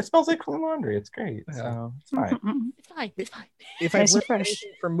smells great. It smells like clean laundry. It's great. Yeah. So it's fine. it's fine. It's fine. If Nice I've and learned fresh.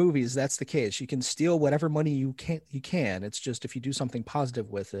 anything from movies, that's the case. You can steal whatever money you can. It's just if you do something positive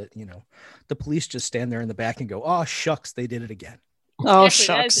with it, you know, the police just stand there in the back and go, "Oh shucks, they did it again." Oh, Actually,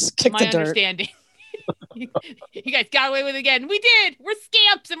 that is shucks. Kick my the dirt. understanding. You guys got away with it again. We did. We're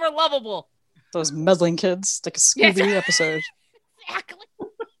scamps and we're lovable. Those meddling kids, like a Yes. Scooby episode. Exactly.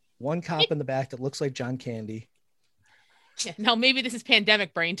 One cop in the back that looks like John Candy. Yeah, now maybe this is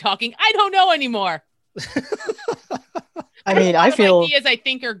pandemic brain talking. I don't know anymore. I mean, A lot I of feel ideas I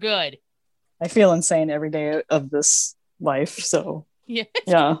think are good. insane every day of this life. So Yeah.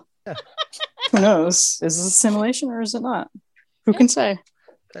 yeah. Yeah. Who knows? Is this a simulation or is it not? Who can say?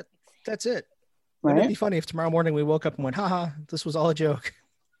 That's it. Wouldn't it Right? be funny if tomorrow morning we woke up and went, haha, this was all a joke?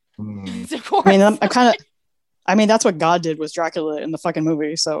 Mm. Of course. I mean, I mean, that's what God did with Dracula in the fucking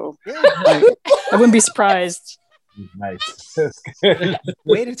movie. So Yeah. I wouldn't be surprised. Nice. That's good.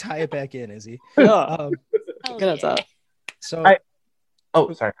 Way to tie it back in, Izzy. Yeah. Um, Hell Good at yeah. that. so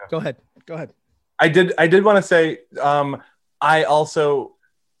Oh, sorry. go ahead. Go ahead. I did want to say I also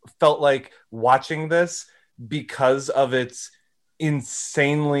felt like watching this because of its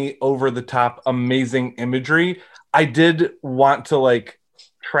insanely over the top amazing imagery. I did want to like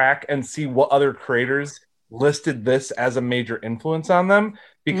track and see what other creators listed this as a major influence on them,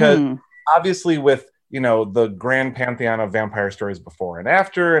 because obviously with, you know, the grand pantheon of vampire stories before and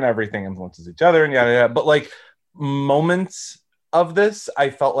after and everything influences each other and yada yada, but like moments of this I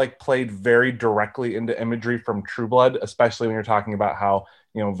felt like played very directly into imagery from True Blood, especially when you're talking about how,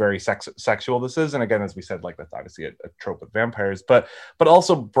 you know, very sexual this is. And again, as we said, like that's obviously a trope with vampires, but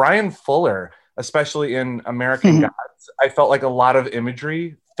also Brian Fuller, especially in American Gods, I felt like a lot of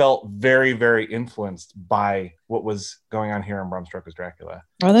imagery felt very, very influenced by what was going on here in Bram Stoker's Dracula.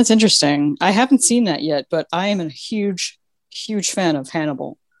 Oh, that's interesting. I haven't seen that yet, but I am a huge fan of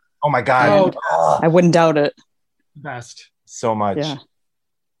Hannibal. Oh my God. Oh, I wouldn't doubt it. best. So much. Yeah.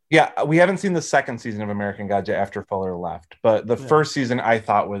 Yeah, we haven't seen the second season of American Gods yet after Fuller left, but the first season I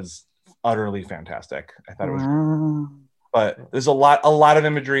thought was utterly fantastic. I thought it was, but there's a lot of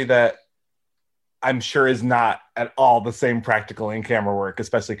imagery that I'm sure is not at all the same practical in-camera work,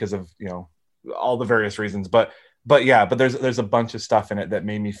 especially because of, you know, all the various reasons. But there's a bunch of stuff in it that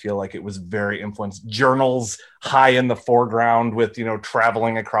made me feel like it was very influenced. Journals high in the foreground with, you know,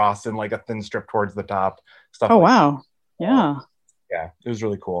 traveling across in like a thin strip towards the top. Stuff. Oh, like wow. That. Yeah. Yeah, it was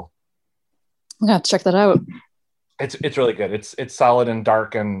really cool. I'm gonna have to check that out. It's really good. It's solid and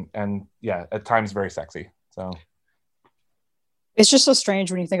dark and yeah, at times very sexy. So it's just so strange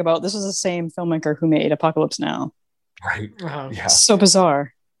when you think about this is the same filmmaker who made Apocalypse Now. Right. Yeah. So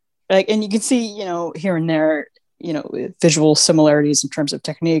bizarre. Like, and you can see, you know, here and there, you know, visual similarities in terms of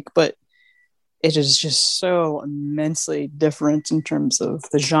technique, but it is just so immensely different in terms of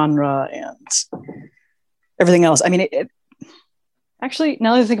the genre and everything else. I mean, actually,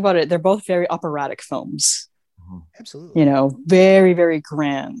 now that I think about it, they're both very operatic films. Absolutely. You know, very, very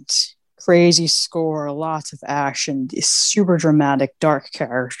grand, crazy score, lots of action, super dramatic, dark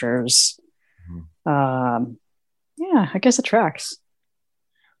characters. Yeah, I guess it tracks.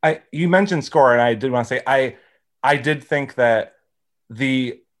 You mentioned score, and I did want to say I did think that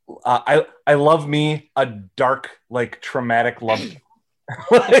I love me a dark, like traumatic love.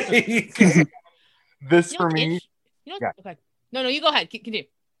 Like, this for me. Okay. No, you go ahead. Continue.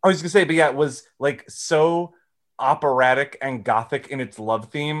 I was gonna say, but yeah, it was like so operatic and gothic in its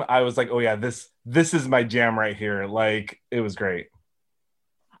love theme. I was like, oh yeah, this is my jam right here. Like, it was great.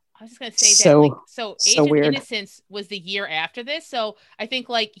 I was just gonna say that, like, so Age of Innocence was the year after this, so I think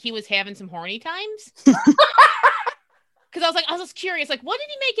like he was having some horny times. Because I was just curious, like, what did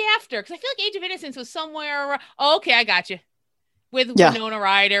he make after? Because I feel like Age of Innocence was somewhere. Oh, okay, I got you. With Winona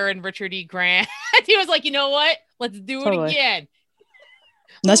Ryder and Richard E. Grant, he was like, you know what? Let's do it again.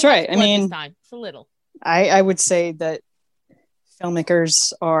 That's right. I mean, this time. It's a little. I would say that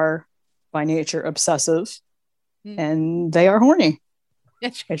filmmakers are by nature obsessive, and they are horny.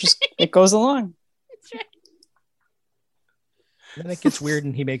 That's right. It goes along. That's right. Then it gets weird,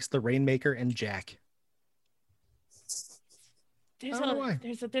 and he makes the Rainmaker and Jack. There's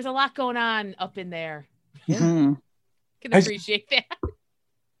a lot going on up in there. Yeah, can appreciate that.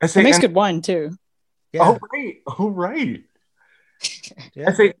 It makes good wine too. Yeah. Oh right. Yeah.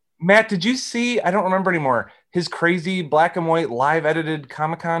 I say, Matt, did you see? I don't remember anymore. His crazy black and white live edited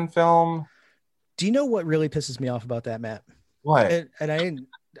Comic-Con film. Do you know what really pisses me off about that, Matt? What? And I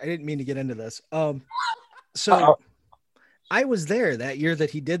didn't mean to get into this. So I was there that year that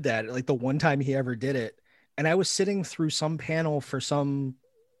he did that, like the one time he ever did it. And I was sitting through some panel for some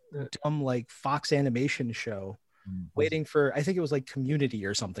dumb like Fox animation show, waiting for, I think it was like Community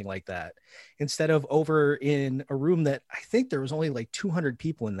or something like that, instead of over in a room that I think there was only like 200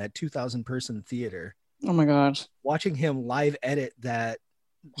 people in that 2,000 person theater. Oh my God. Watching him live edit that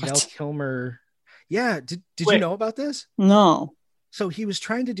Val Kilmer. Yeah. Did you know about this? No. So he was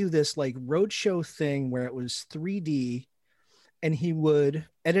trying to do this like roadshow thing where it was 3D and he would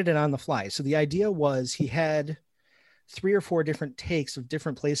edit it on the fly. So the idea was he had 3 or 4 different takes of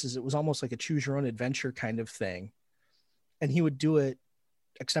different places. It was almost like a choose your own adventure kind of thing. And he would do it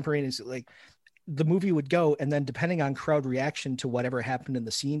extemporaneously. Like the movie would go, and then depending on crowd reaction to whatever happened in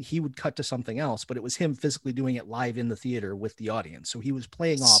the scene, he would cut to something else, but it was him physically doing it live in the theater with the audience. So he was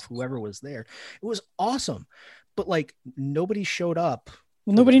playing off whoever was there. It was awesome. But like nobody showed up.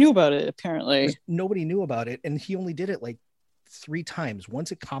 Nobody knew about it, apparently. Nobody knew about it. And he only did it like 3 times,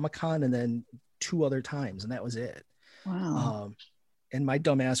 once at Comic-Con and then 2 other times. And that was it. Wow. And my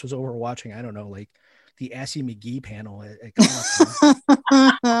dumb ass was over watching, I don't know, like the Assy McGee panel at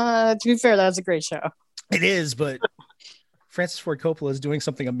Comic-Con. To be fair, that's a great show. It is, but Francis Ford Coppola is doing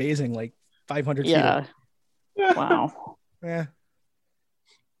something amazing like 500 feet away. Wow. Yeah.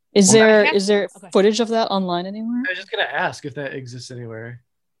 Is there footage of that online anywhere? I was just gonna ask if that exists anywhere.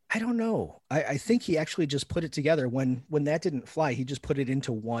 I don't know. I think he actually just put it together when that didn't fly. He just put it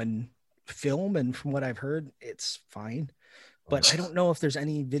into one film, and from what I've heard, it's fine. But I don't know if there's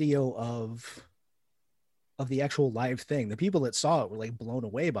any video of the actual live thing. The people that saw it were like blown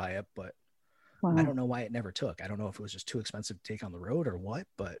away by it, but I don't know why it never took. I don't know if it was just too expensive to take on the road or what,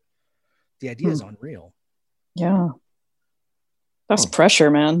 but the idea is unreal. Yeah. That's pressure,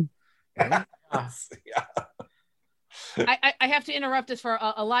 man. Yeah. I have to interrupt us for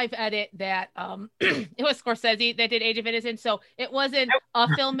a live edit that it was Scorsese that did Age of Innocence. So it wasn't a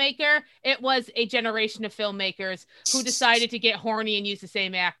filmmaker, it was a generation of filmmakers who decided to get horny and use the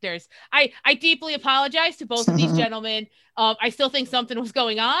same actors. I deeply apologize to both of these gentlemen. I still think something was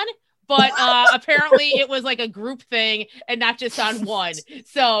going on, but apparently it was like a group thing and not just on one.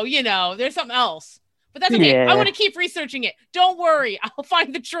 So, there's something else. But that's okay. Yeah. I want to keep researching it. Don't worry. I'll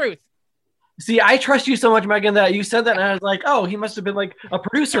find the truth. See, I trust you so much, Megan, that you said that, and I was like, oh, he must have been like a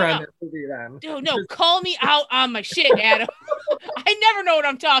producer on that movie then. Dude, no, call me out on my shit, Adam. I never know what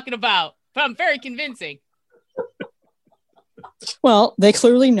I'm talking about, but I'm very convincing. Well, they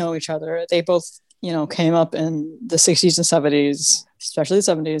clearly know each other. They both, came up in the 60s and 70s, especially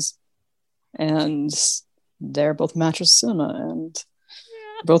the 70s. And they're both masters of cinema and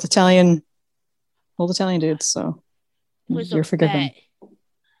both Italian dudes. So you're forgiven.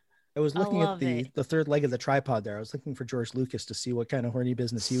 I was looking at the third leg of the tripod there. I was looking for George Lucas to see what kind of horny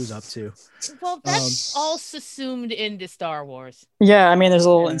business he was up to. Well, that's all assumed into Star Wars. Yeah, I mean, there's a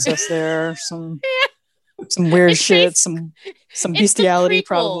little incest there, some weird shit, some bestiality,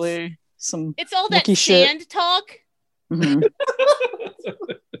 probably. It's all that sand talk. Mm-hmm.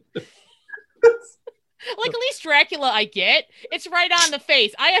 Like, at least Dracula, I get. It's right on the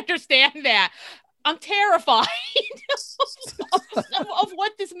face. I understand that. I'm terrified of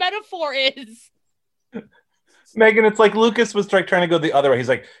what this metaphor is. Megan, it's like Lucas was trying to go the other way. He's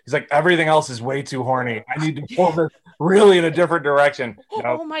like, everything else is way too horny. I need to pull this really in a different direction.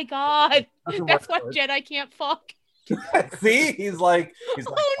 Oh my God. That's why Jedi can't fuck. See? He's like,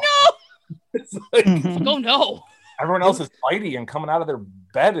 oh no. It's like, oh no. Everyone else is fighty and coming out of their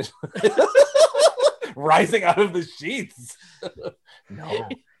bed, rising out of the sheets. No.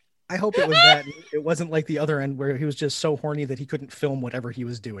 I hope it was that. It wasn't like the other end where he was just so horny that he couldn't film whatever he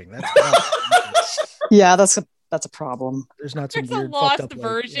was doing. Yeah, that's a problem. There's not some There's weird a lost fucked up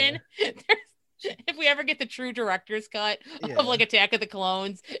version. If we ever get the true director's cut of like Attack of the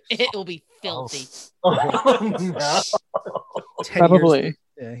Clones, it will be filthy. No. Probably.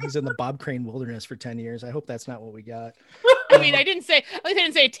 Yeah, he's in the Bob Crane wilderness for 10 years. I hope that's not what we got. I mean, I didn't say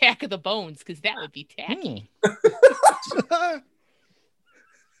Attack of the Bones because that would be tacky.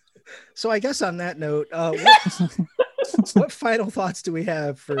 So I guess on that note, what final thoughts do we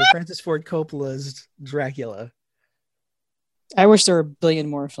have for Francis Ford Coppola's Dracula? I wish there were a billion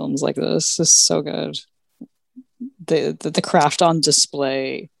more films like this. This is so good. The craft on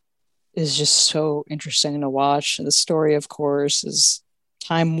display is just so interesting to watch. The story, of course, is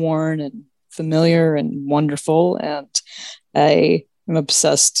time-worn and familiar and wonderful. And I am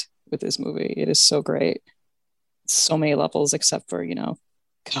obsessed with this movie. It is so great. So many levels, except for,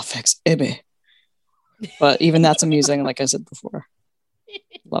 Cafex Ibe. But even that's amusing, like I said before.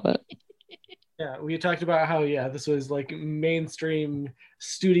 Love it. Yeah, we talked about how this was like mainstream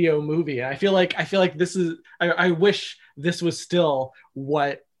studio movie. I feel like this is I wish this was still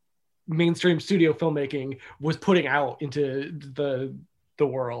what mainstream studio filmmaking was putting out into the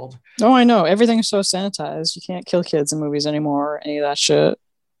world. Oh, I know. Everything's so sanitized. You can't kill kids in movies anymore, or any of that shit.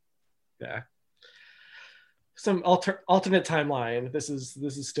 Yeah. Some alternate timeline. This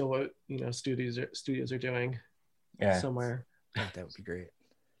is still what studios are doing. Yeah. Somewhere. Oh, that would be great.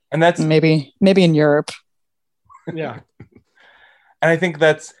 And that's maybe in Europe. Yeah. And I think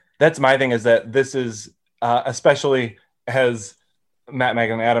that's my thing, is that this is especially, as Matt,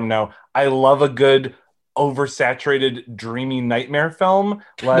 Megan, and Adam know, I love a good oversaturated dreamy nightmare film,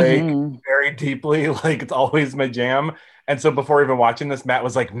 like very deeply, like it's always my jam. And so before even watching this, Matt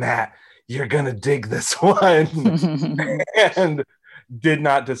was like, Matt, you're gonna dig this one. And did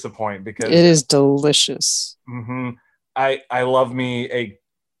not disappoint, because it is delicious. I love me a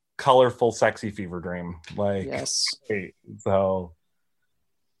colorful sexy fever dream, like yes. So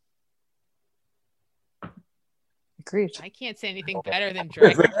agreed. I can't say anything better than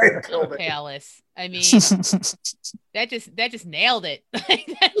Dracula Palace. I mean, that just nailed it.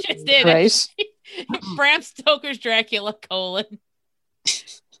 That just did right. Bram Stoker's Dracula :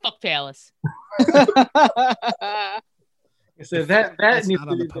 fuck Palace. So that That's needs not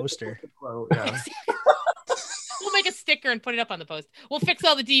to on the be poster. Yeah. We'll make a sticker and put it up on the post. We'll fix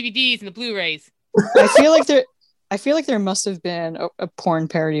all the DVDs and the Blu-rays. I feel like there must have been a porn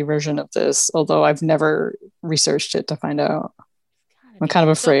parody version of this, although I've never researched it to find out. I'm kind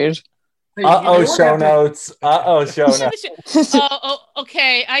of afraid. Show notes. Show notes.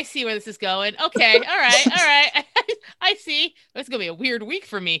 Okay. I see where this is going. Okay. All right. I see. It's going to be a weird week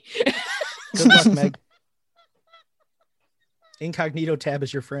for me. Good luck, Meg. Incognito tab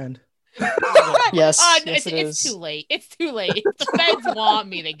is your friend. Yes, it's too late. It's too late. If the feds want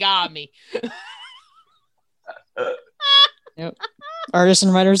me, they got me. Yep. Artists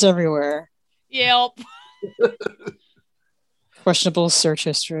and writers everywhere. Yep. Questionable search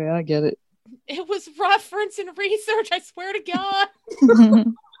history. I get it. It was reference and research. I swear to God.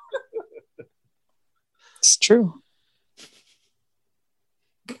 It's true.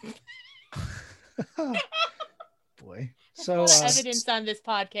 Boy. A So lot of evidence on this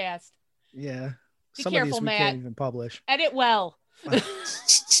podcast. yeah. Be Some careful, of these we Matt. can't even publish. Edit well.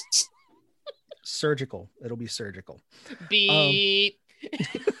 Surgical. It'll be surgical. Beep.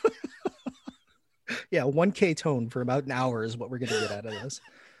 Yeah, 1K tone for about an hour is what we're gonna get out of this.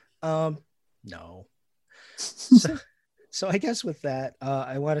 No. So I guess with that,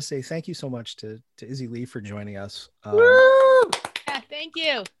 I want to say thank you so much to Izzy Lee for joining us. Yeah, thank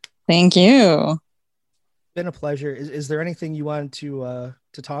you. Thank you. Been a pleasure. Is there anything you want to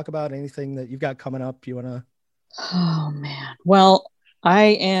talk about? Anything that you've got coming up? You want to? Oh man. Well, I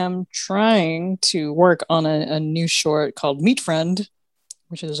am trying to work on a new short called Meat Friend,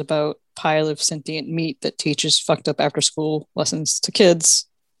 which is about pile of sentient meat that teaches fucked up after school lessons to kids.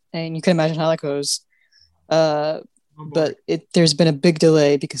 And you can imagine how that goes. But there's been a big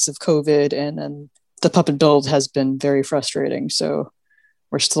delay because of COVID, and then the puppet build has been very frustrating. So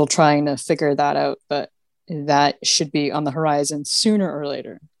we're still trying to figure that out, but that should be on the horizon sooner or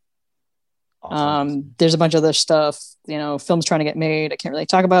later. Awesome. There's a bunch of other stuff, films trying to get made. I can't really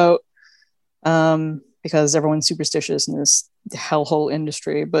talk about because everyone's superstitious in this hellhole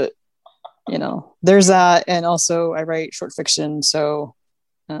industry, but there's that. And also I write short fiction. So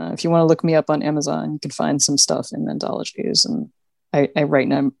if you want to look me up on Amazon, you can find some stuff in anthologies, and I write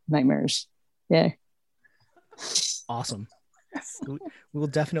nightmares. Yay. Awesome. We'll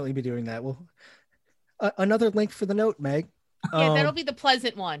definitely be doing that. We'll another link for the note, Meg. Yeah, that'll be the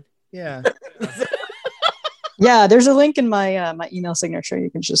pleasant one. Yeah. Yeah, there's a link in my my email signature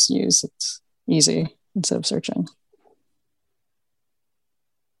you can just use. It's easy instead of searching.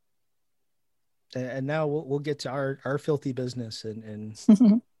 And now we'll get to our filthy business and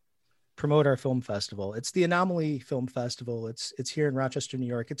promote our film festival. It's the Anomaly Film Festival. It's here in Rochester, New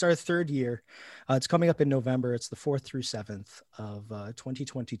York. It's our third year. It's coming up in November. It's the 4th through 7th of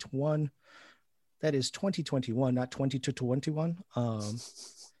 2021. That is 2021, not 2021.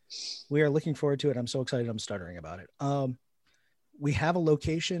 We are looking forward to it. I'm so excited. I'm stuttering about it. We have a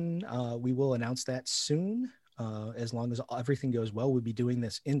location. We will announce that soon. As long as everything goes well, we'll be doing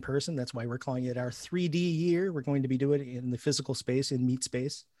this in person. That's why we're calling it our 3D year. We're going to be doing it in the physical space, in Meat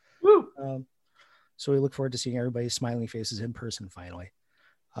Space. Woo! So we look forward to seeing everybody's smiling faces in person finally.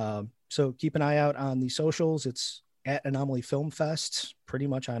 So keep an eye out on the socials. It's at Anomaly Film Fest, pretty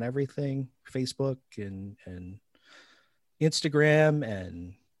much on everything, Facebook and Instagram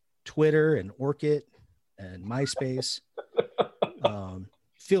and Twitter and Orkut and MySpace.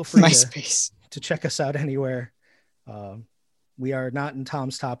 Feel free to check us out anywhere. We are not in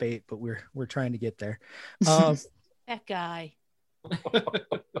Tom's top 8, but we're trying to get there. That guy.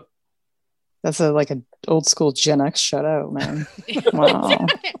 That's like an old school Gen X shout out, man. Wow.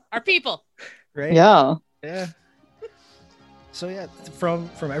 Our people. Right? Yeah. Yeah. So yeah, from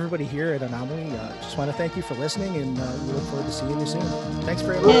everybody here at Anomaly, just want to thank you for listening, and we look forward to seeing you soon. Thanks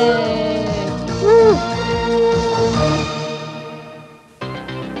very much. Yay. Woo.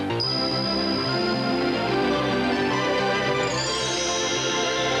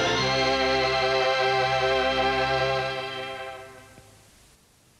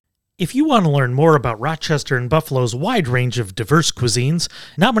 If you want to learn more about Rochester and Buffalo's wide range of diverse cuisines,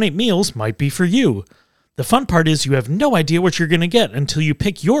 Nominate Meals might be for you. The fun part is you have no idea what you're going to get until you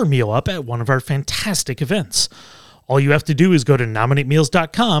pick your meal up at one of our fantastic events. All you have to do is go to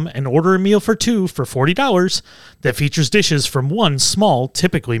nominatemeals.com and order a meal for two for $40 that features dishes from one small,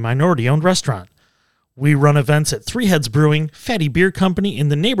 typically minority-owned restaurant. We run events at Three Heads Brewing, Fatty Beer Company in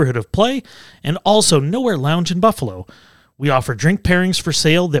the neighborhood of Play, and also Nowhere Lounge in Buffalo. We offer drink pairings for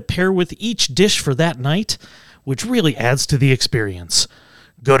sale that pair with each dish for that night, which really adds to the experience.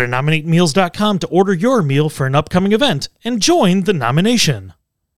 Go to nominatemeals.com to order your meal for an upcoming event and join the nomination.